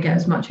we're trying to get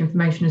as much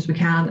information as we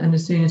can. And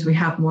as soon as we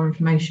have more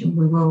information,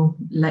 we will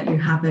let you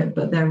have it.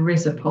 But there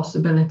is a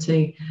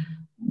possibility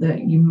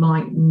that you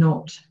might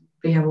not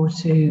be able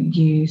to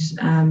use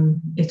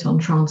it on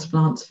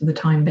transplants for the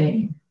time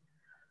being.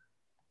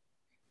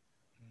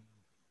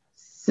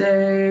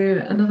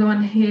 So another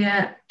one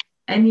here,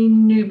 any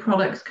new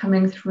products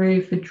coming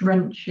through for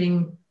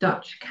drenching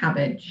Dutch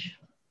cabbage?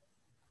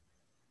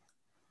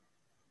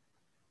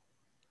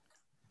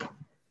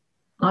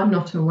 I'm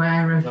not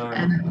aware of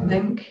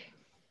anything.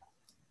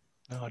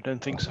 No, I don't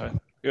think so.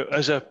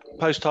 As a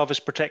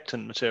post-harvest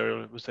protectant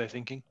material, was they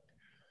thinking?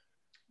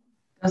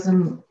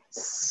 Doesn't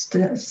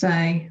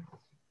say.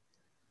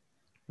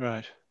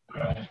 Right.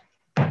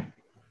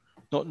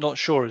 Not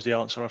sure is the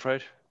answer, I'm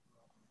afraid.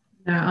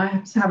 No,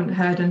 I haven't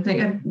heard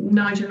anything.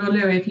 Nigel or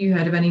Louis, have you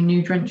heard of any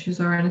new drenches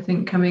or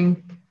anything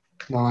coming?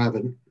 No, I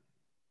haven't.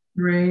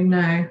 Through?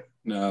 No.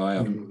 No, I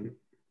haven't.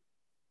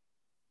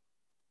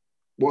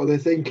 What are they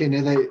thinking?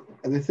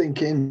 Are they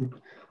thinking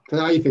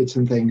for aphids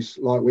and things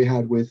like we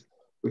had with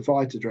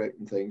Phytodrip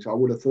and things? I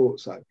would have thought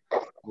so. I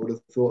would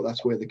have thought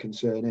that's where the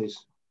concern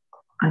is.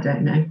 I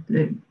don't know.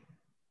 It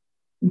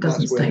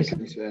doesn't That's where state. the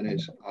concern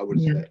is, I would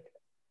say.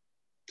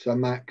 So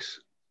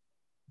Max,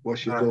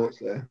 what's your thoughts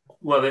there?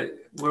 Well,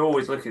 we're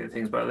always looking at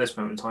things, but at this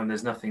moment in time,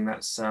 there's nothing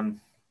that's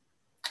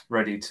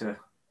ready to,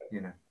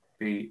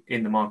 be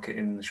in the market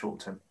in the short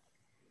term.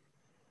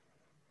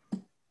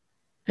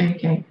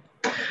 Okay.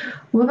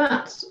 Well,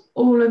 that's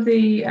all of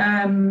the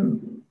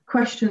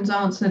questions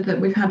answered that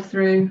we've had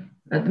through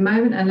at the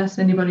moment, unless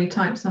anybody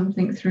types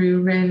something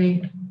through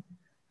really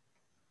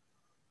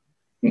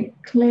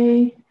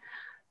quickly.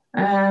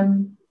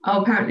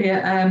 Apparently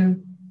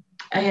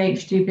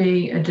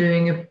AHDB are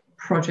doing a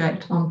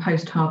project on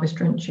post-harvest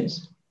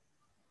drenches.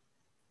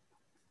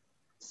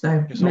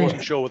 So yes, I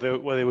wasn't sure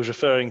whether he was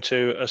referring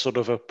to a sort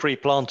of a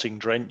pre-planting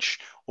drench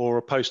or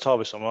a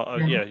post-harvest.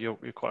 Yeah, you're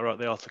quite right.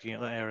 They are looking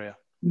at that area.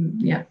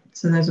 Yeah,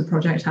 so there's a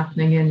project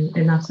happening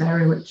in that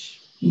area which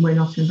we're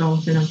not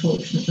involved in,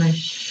 unfortunately.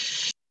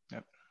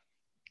 Yep.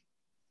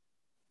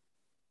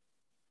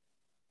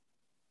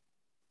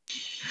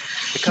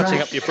 They're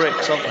cutting up your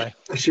bricks, aren't they?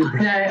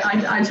 No,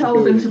 I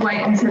told them to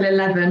wait until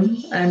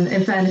 11, and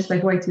in fairness,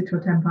 they've waited till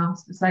 10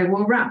 past. So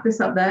we'll wrap this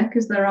up there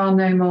because there are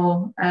no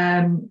more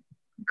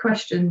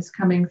questions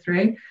coming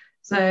through.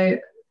 So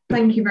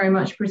thank you very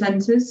much,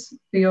 presenters,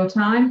 for your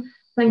time.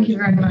 Thank you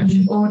very much,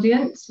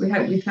 audience. We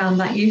hope you found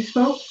that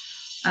useful.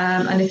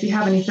 And if you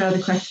have any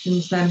further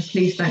questions, then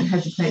please don't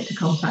hesitate to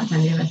contact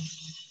any of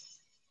us.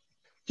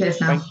 Cheers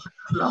now.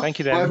 Thank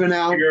you, then. Bye for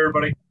now. Thank you,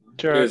 everybody.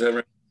 Cheers,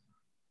 everyone.